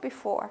overlooked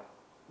before.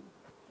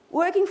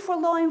 Working for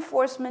law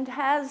enforcement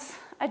has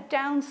a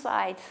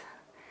downside.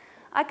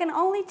 I can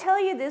only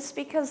tell you this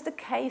because the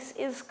case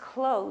is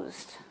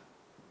closed.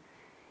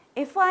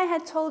 If I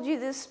had told you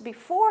this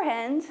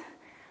beforehand,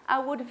 I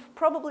would have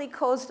probably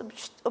caused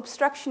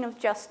obstruction of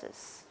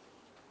justice,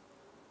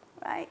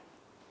 right?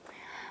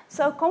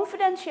 So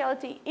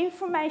confidentiality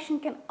information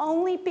can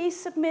only be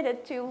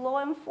submitted to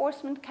law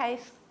enforcement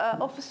case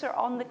officer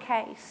on the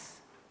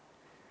case.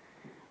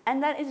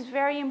 And that is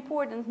very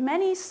important.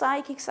 Many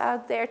psychics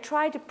out there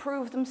try to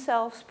prove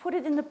themselves, put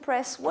it in the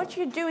press. What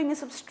you're doing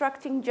is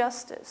obstructing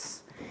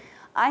justice.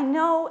 I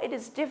know it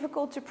is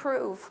difficult to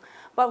prove,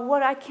 but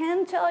what I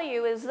can tell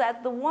you is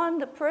that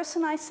the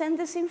person I send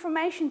this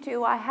information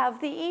to, I have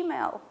the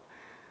email.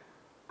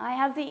 I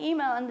have the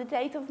email and the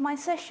date of my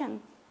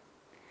session.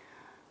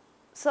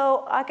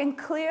 So I can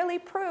clearly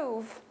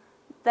prove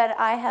that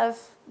I have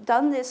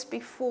done this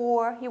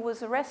before he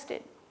was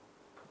arrested.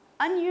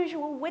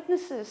 Unusual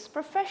witnesses.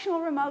 Professional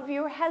remote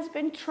viewer has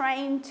been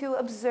trained to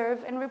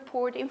observe and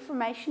report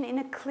information in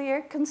a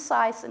clear,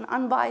 concise, and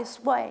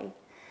unbiased way.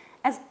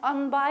 As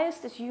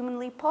unbiased as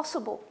humanly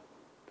possible.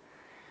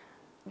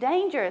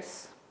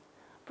 Dangerous.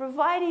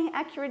 Providing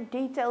accurate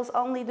details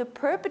only the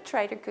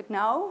perpetrator could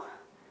know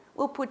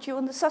will put you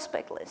on the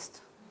suspect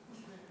list.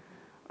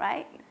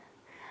 Right?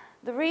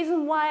 The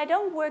reason why I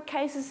don't work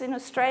cases in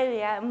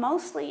Australia,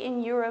 mostly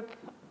in Europe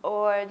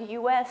or the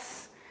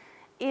US,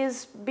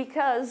 is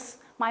because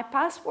my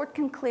passport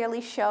can clearly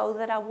show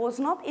that I was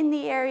not in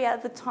the area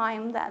at the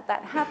time that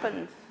that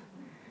happened.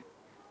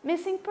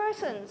 Missing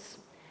persons.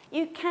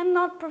 You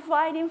cannot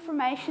provide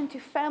information to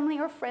family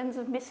or friends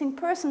of missing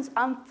persons.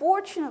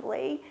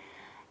 Unfortunately,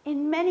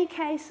 in many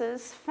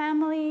cases,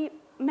 family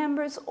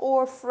members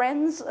or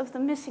friends of the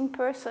missing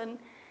person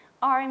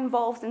are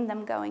involved in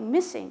them going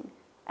missing.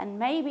 And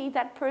maybe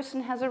that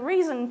person has a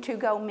reason to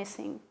go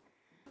missing.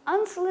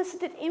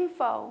 Unsolicited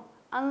info.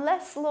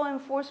 Unless law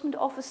enforcement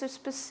officers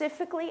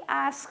specifically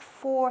ask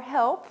for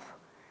help,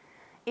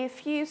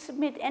 if you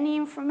submit any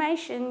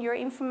information, your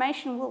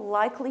information will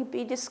likely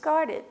be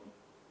discarded.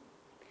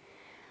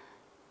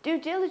 Due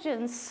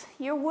diligence.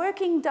 You're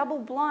working double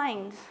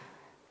blind.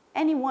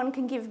 Anyone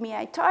can give me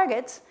a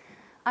target.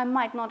 I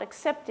might not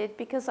accept it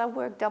because I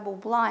work double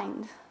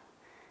blind.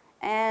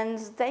 And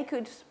they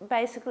could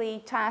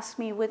basically task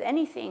me with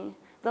anything,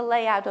 the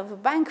layout of a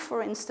bank,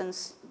 for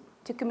instance,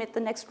 to commit the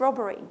next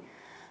robbery.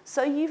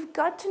 So you've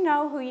got to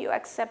know who you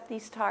accept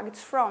these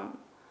targets from.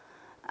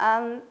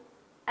 And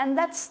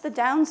that's the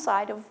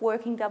downside of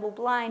working double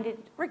blind. It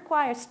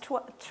requires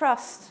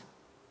trust.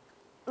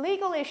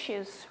 Legal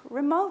issues.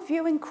 Remote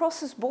viewing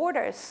crosses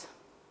borders.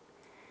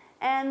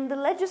 And the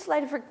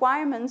legislative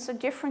requirements are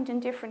different in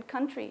different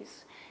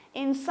countries.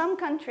 In some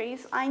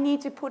countries, I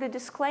need to put a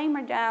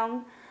disclaimer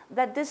down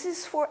that this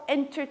is for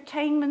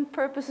entertainment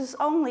purposes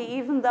only,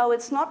 even though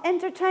it's not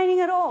entertaining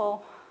at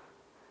all.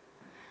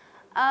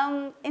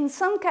 In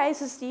some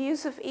cases, the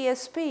use of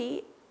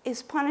ESP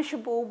is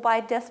punishable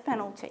by death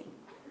penalty.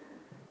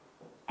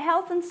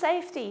 Health and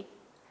safety.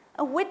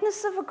 A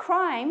witness of a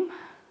crime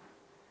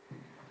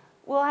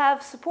will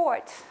have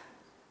support.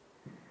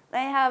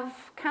 They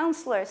have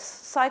counselors,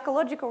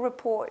 psychological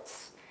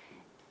reports,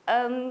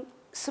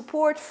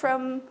 support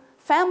from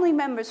family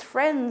members,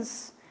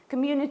 friends,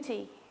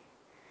 community.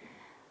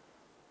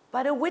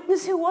 But a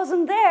witness who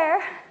wasn't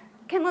there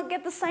cannot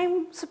get the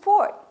same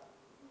support,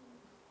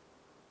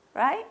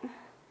 right?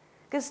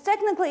 Because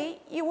technically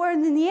you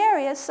weren't in the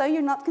area, so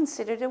you're not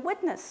considered a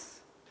witness.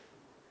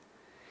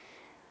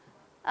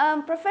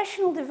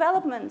 Professional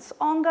development,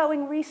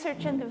 ongoing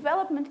research and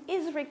development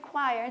is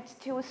required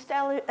to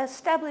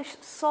establish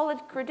solid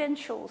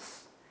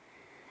credentials.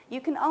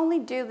 You can only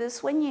do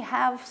this when you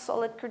have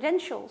solid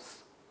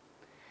credentials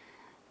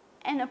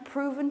and a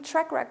proven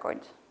track record.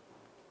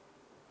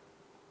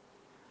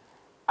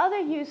 Other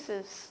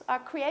uses are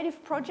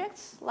creative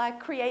projects like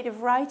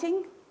creative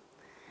writing.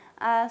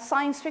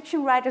 Science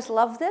fiction writers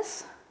love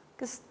this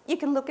because you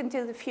can look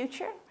into the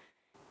future.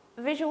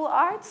 Visual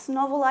arts,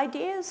 novel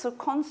ideas or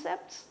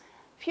concepts,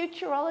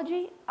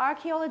 futurology,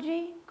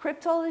 archaeology,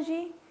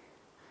 cryptology,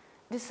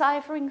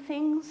 deciphering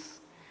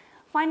things,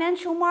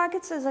 financial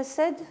markets, as I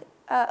said,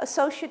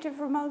 associative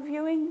remote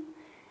viewing,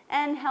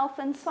 and health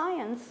and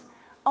science,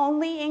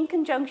 only in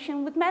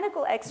conjunction with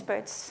medical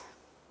experts.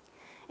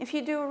 If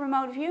you do a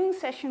remote viewing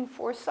session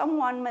for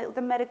someone with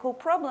a medical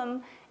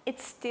problem, it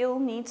still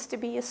needs to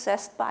be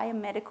assessed by a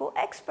medical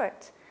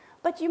expert.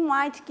 But you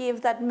might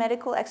give that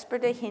medical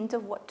expert a hint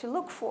of what to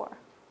look for.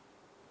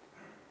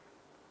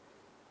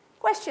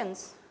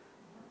 Questions?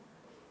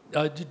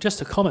 Just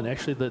a comment,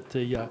 actually,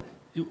 that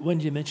when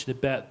you mentioned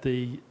about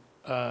the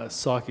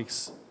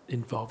psychics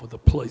involved with the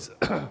police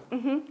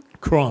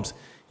crimes,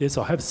 yes,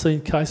 I have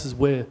seen cases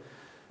where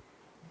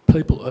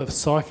people of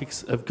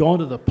psychics have gone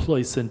to the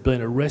police and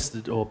been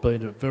arrested or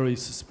been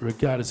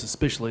regarded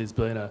suspiciously as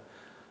being a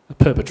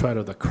perpetrator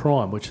of the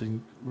crime, which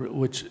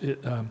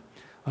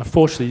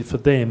unfortunately for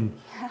them,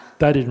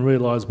 they didn't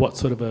realise what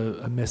sort of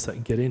a mess they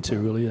can get into,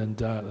 really.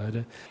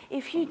 And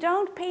if you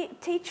don't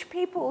teach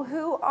people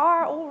who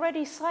are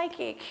already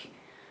psychic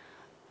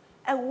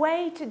a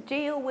way to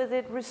deal with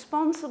it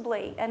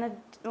responsibly and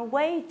a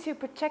way to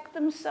protect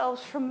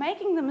themselves from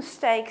making the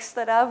mistakes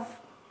that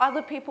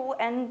other people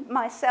and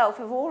myself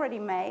have already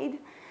made,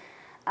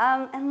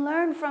 and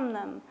learn from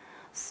them,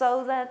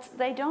 so that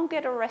they don't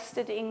get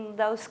arrested in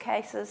those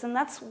cases. And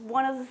that's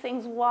one of the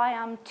things why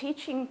I'm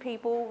teaching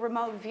people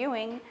remote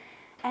viewing,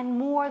 and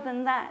more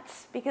than that,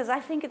 because I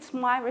think it's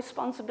my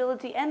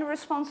responsibility and the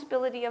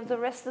responsibility of the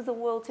rest of the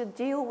world to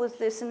deal with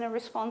this in a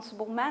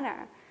responsible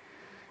manner.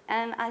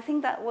 And I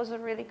think that was a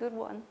really good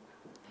one.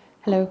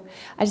 Hello.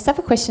 I just have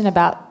a question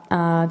about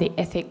the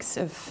ethics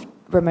of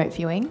remote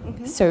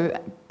viewing. So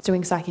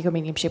doing psychic or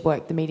mediumship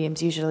work, the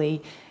mediums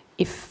usually,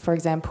 if, for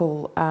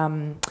example,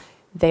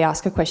 they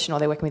ask a question or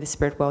they're working with the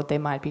spirit world, they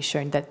might be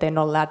shown that they're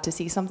not allowed to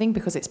see something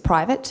because it's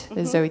private,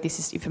 as though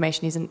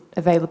information isn't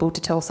available to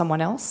tell someone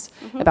else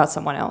about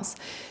someone else.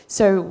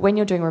 So when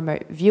you're doing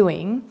remote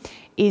viewing,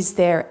 is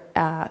there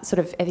sort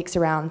of ethics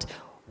around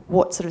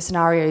what sort of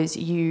scenarios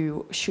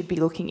you should be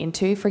looking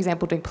into? For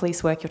example, doing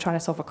police work, you're trying to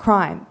solve a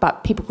crime,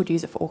 but people could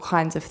use it for all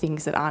kinds of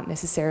things that aren't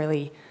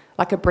necessarily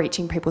like a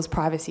breaching people's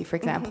privacy, for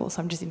example.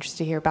 So I'm just interested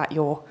to hear about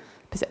your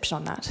perception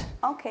on that.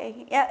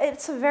 Okay, yeah,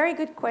 it's a very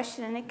good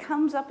question, and it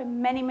comes up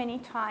in many, many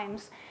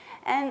times.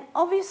 And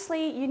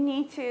obviously you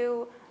need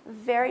to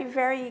very,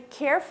 very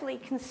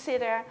carefully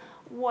consider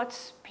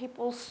what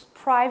people's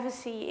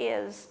privacy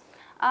is.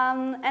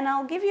 And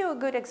I'll give you a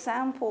good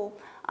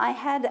example. I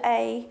had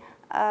a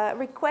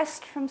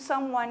request from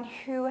someone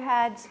who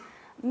had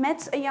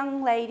met a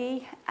young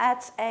lady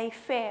at a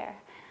fair.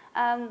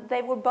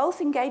 They were both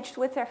engaged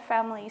with their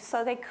families,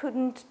 so they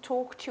couldn't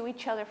talk to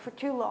each other for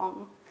too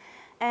long.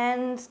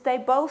 And they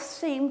both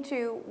seemed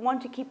to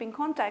want to keep in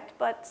contact,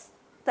 but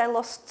they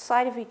lost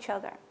sight of each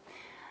other.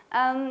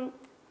 And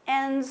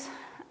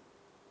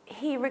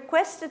he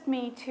requested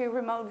me to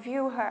remote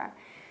view her.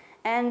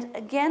 And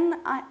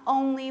again, I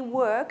only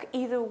work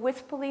either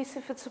with police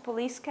if it's a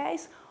police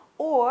case,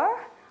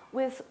 or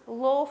with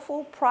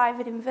lawful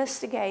private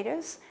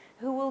investigators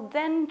who will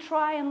then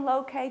try and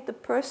locate the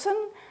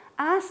person.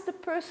 Ask the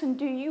person,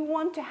 do you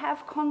want to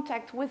have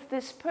contact with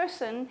this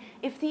person?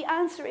 If the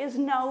answer is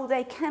no,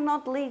 they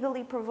cannot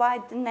legally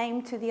provide the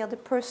name to the other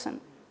person.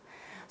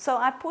 So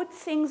I put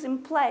things in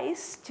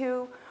place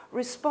to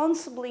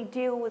responsibly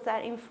deal with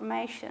that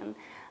information.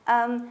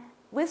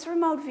 With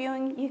remote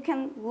viewing, you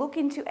can look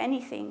into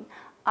anything.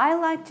 I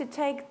like to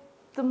take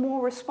the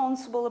more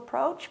responsible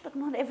approach, but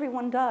not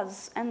everyone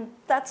does, and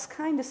that's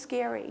kind of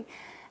scary.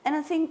 And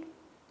I think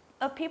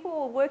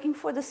people working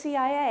for the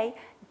CIA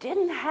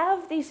didn't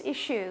have these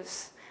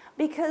issues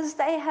because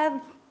they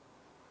had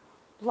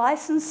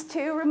license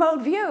to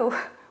remote view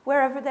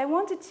wherever they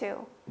wanted to,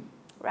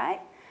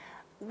 right?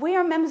 We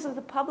are members of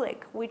the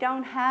public. We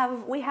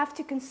have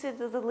to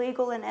consider the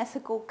legal and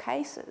ethical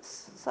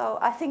cases. So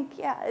I think,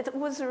 yeah, it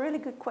was a really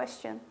good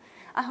question.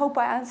 I hope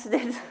I answered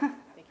it.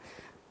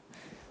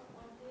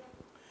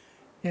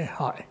 Yeah,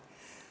 hi.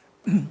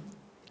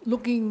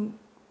 Looking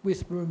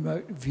with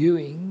remote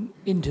viewing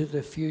into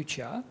the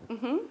future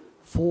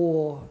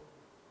for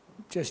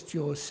just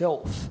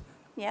yourself,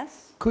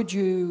 Yes? could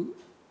you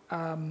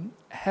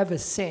have a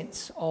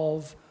sense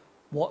of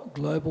what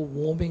global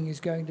warming is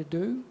going to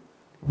do?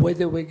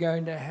 Whether we're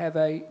going to have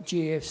a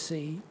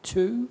GFC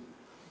 2?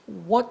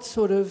 What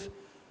sort of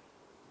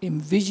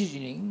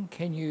envisioning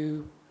can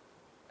you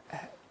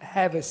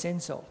have a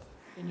sense of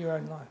in your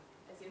own life?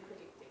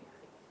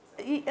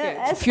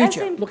 As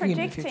future, in looking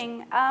into the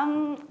predicting,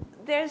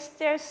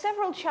 there's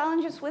several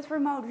challenges with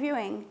remote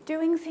viewing.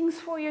 Doing things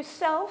for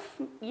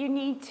yourself, you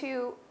need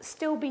to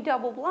still be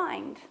double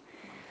blind.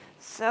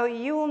 So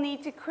you will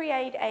need to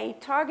create a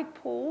target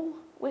pool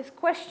with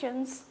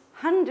questions,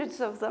 hundreds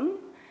of them,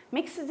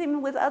 mix it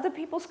in with other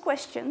people's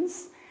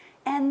questions,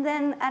 and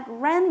then at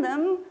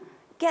random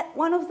get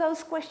one of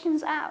those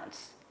questions out.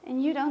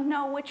 And you don't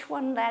know which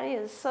one that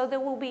is. So there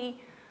will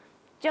be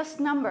just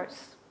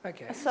numbers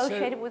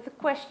associated with the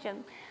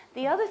question.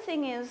 The other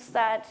thing is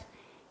that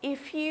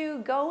if you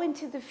go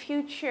into the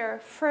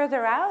future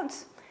further out,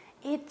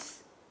 it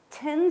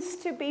tends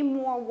to be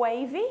more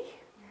wavy.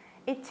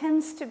 It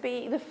tends to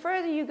be, the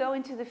further you go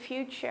into the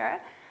future,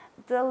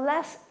 the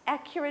less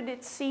accurate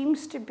it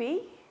seems to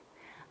be.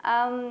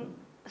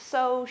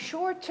 So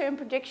short-term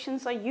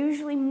predictions are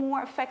usually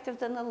more effective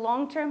than the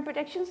long-term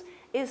predictions.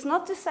 It's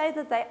not to say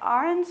that they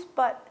aren't,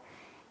 but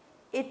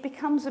it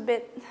becomes a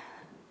bit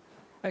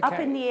up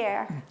in the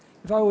air.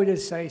 If I were to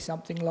say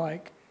something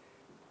like,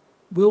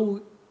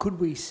 could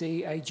we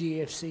see a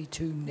GFC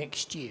 2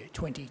 next year,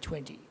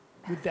 2020?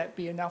 Would that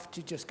be enough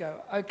to just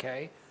go,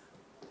 okay,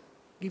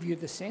 give you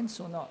the sense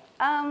or not?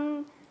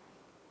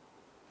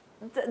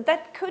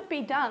 That could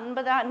be done,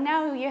 but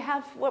now you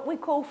have what we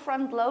call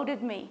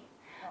front-loaded me.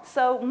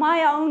 So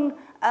my own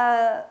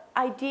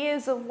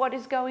ideas of what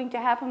is going to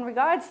happen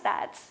regards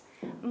that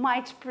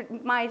might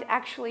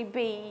actually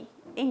be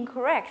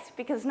incorrect,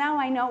 because now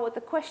I know what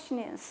the question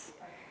is.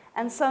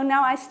 And so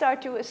now I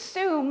start to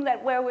assume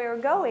that where we're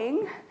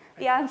going,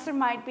 the answer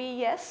might be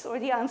yes or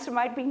the answer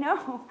might be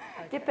no,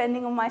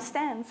 depending on my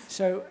stance.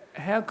 So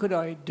how could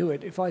I do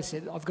it if I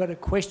said, I've got a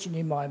question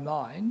in my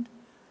mind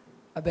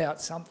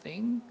about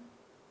something,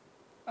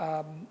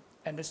 and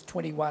it's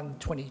 21,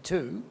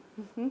 22,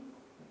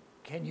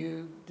 can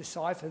you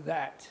decipher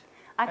that?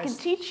 I can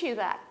teach you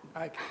that.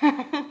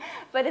 Okay.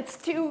 But it's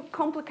too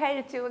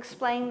complicated to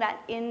explain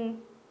that in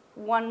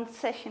one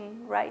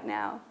session right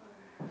now.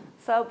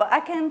 So, but I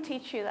can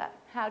teach you that,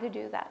 how to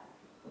do that.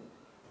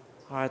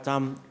 All right.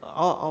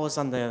 I was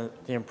under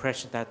the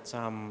impression that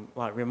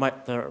like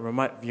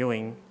remote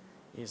viewing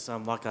is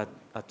like a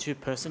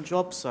two-person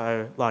job,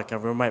 so like a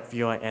remote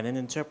viewer and an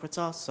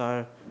interpreter.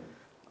 So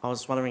I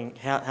was wondering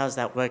how does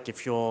that work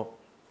if you're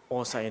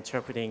also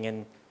interpreting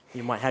and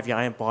you might have your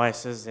own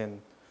biases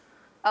and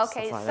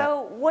Okay, stuff like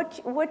so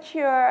what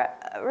you're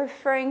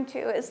referring to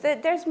is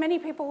that there's many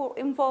people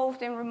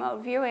involved in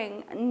remote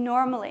viewing.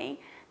 Normally,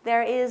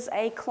 there is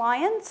a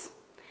client,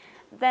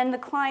 then the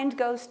client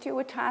goes to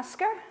a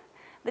tasker.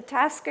 The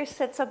tasker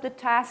sets up the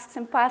tasks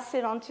and passes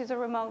it on to the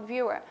remote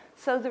viewer.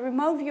 So the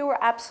remote viewer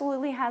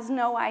absolutely has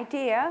no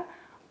idea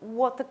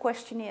what the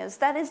question is.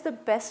 That is the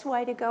best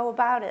way to go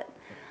about it.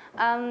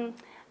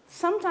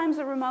 Sometimes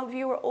the remote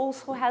viewer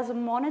also has a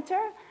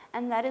monitor,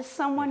 and that is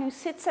someone who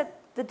sits at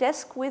the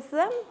desk with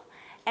them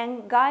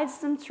and guides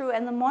them through,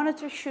 and the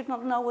monitor should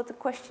not know what the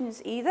question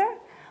is either,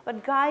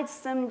 but guides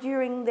them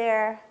during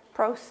their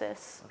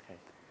process. Okay.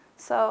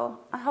 So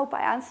I hope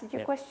I answered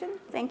your question.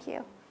 Thank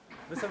you.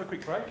 Let's have a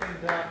quick break and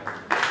come back to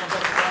part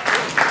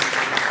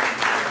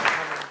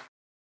 4.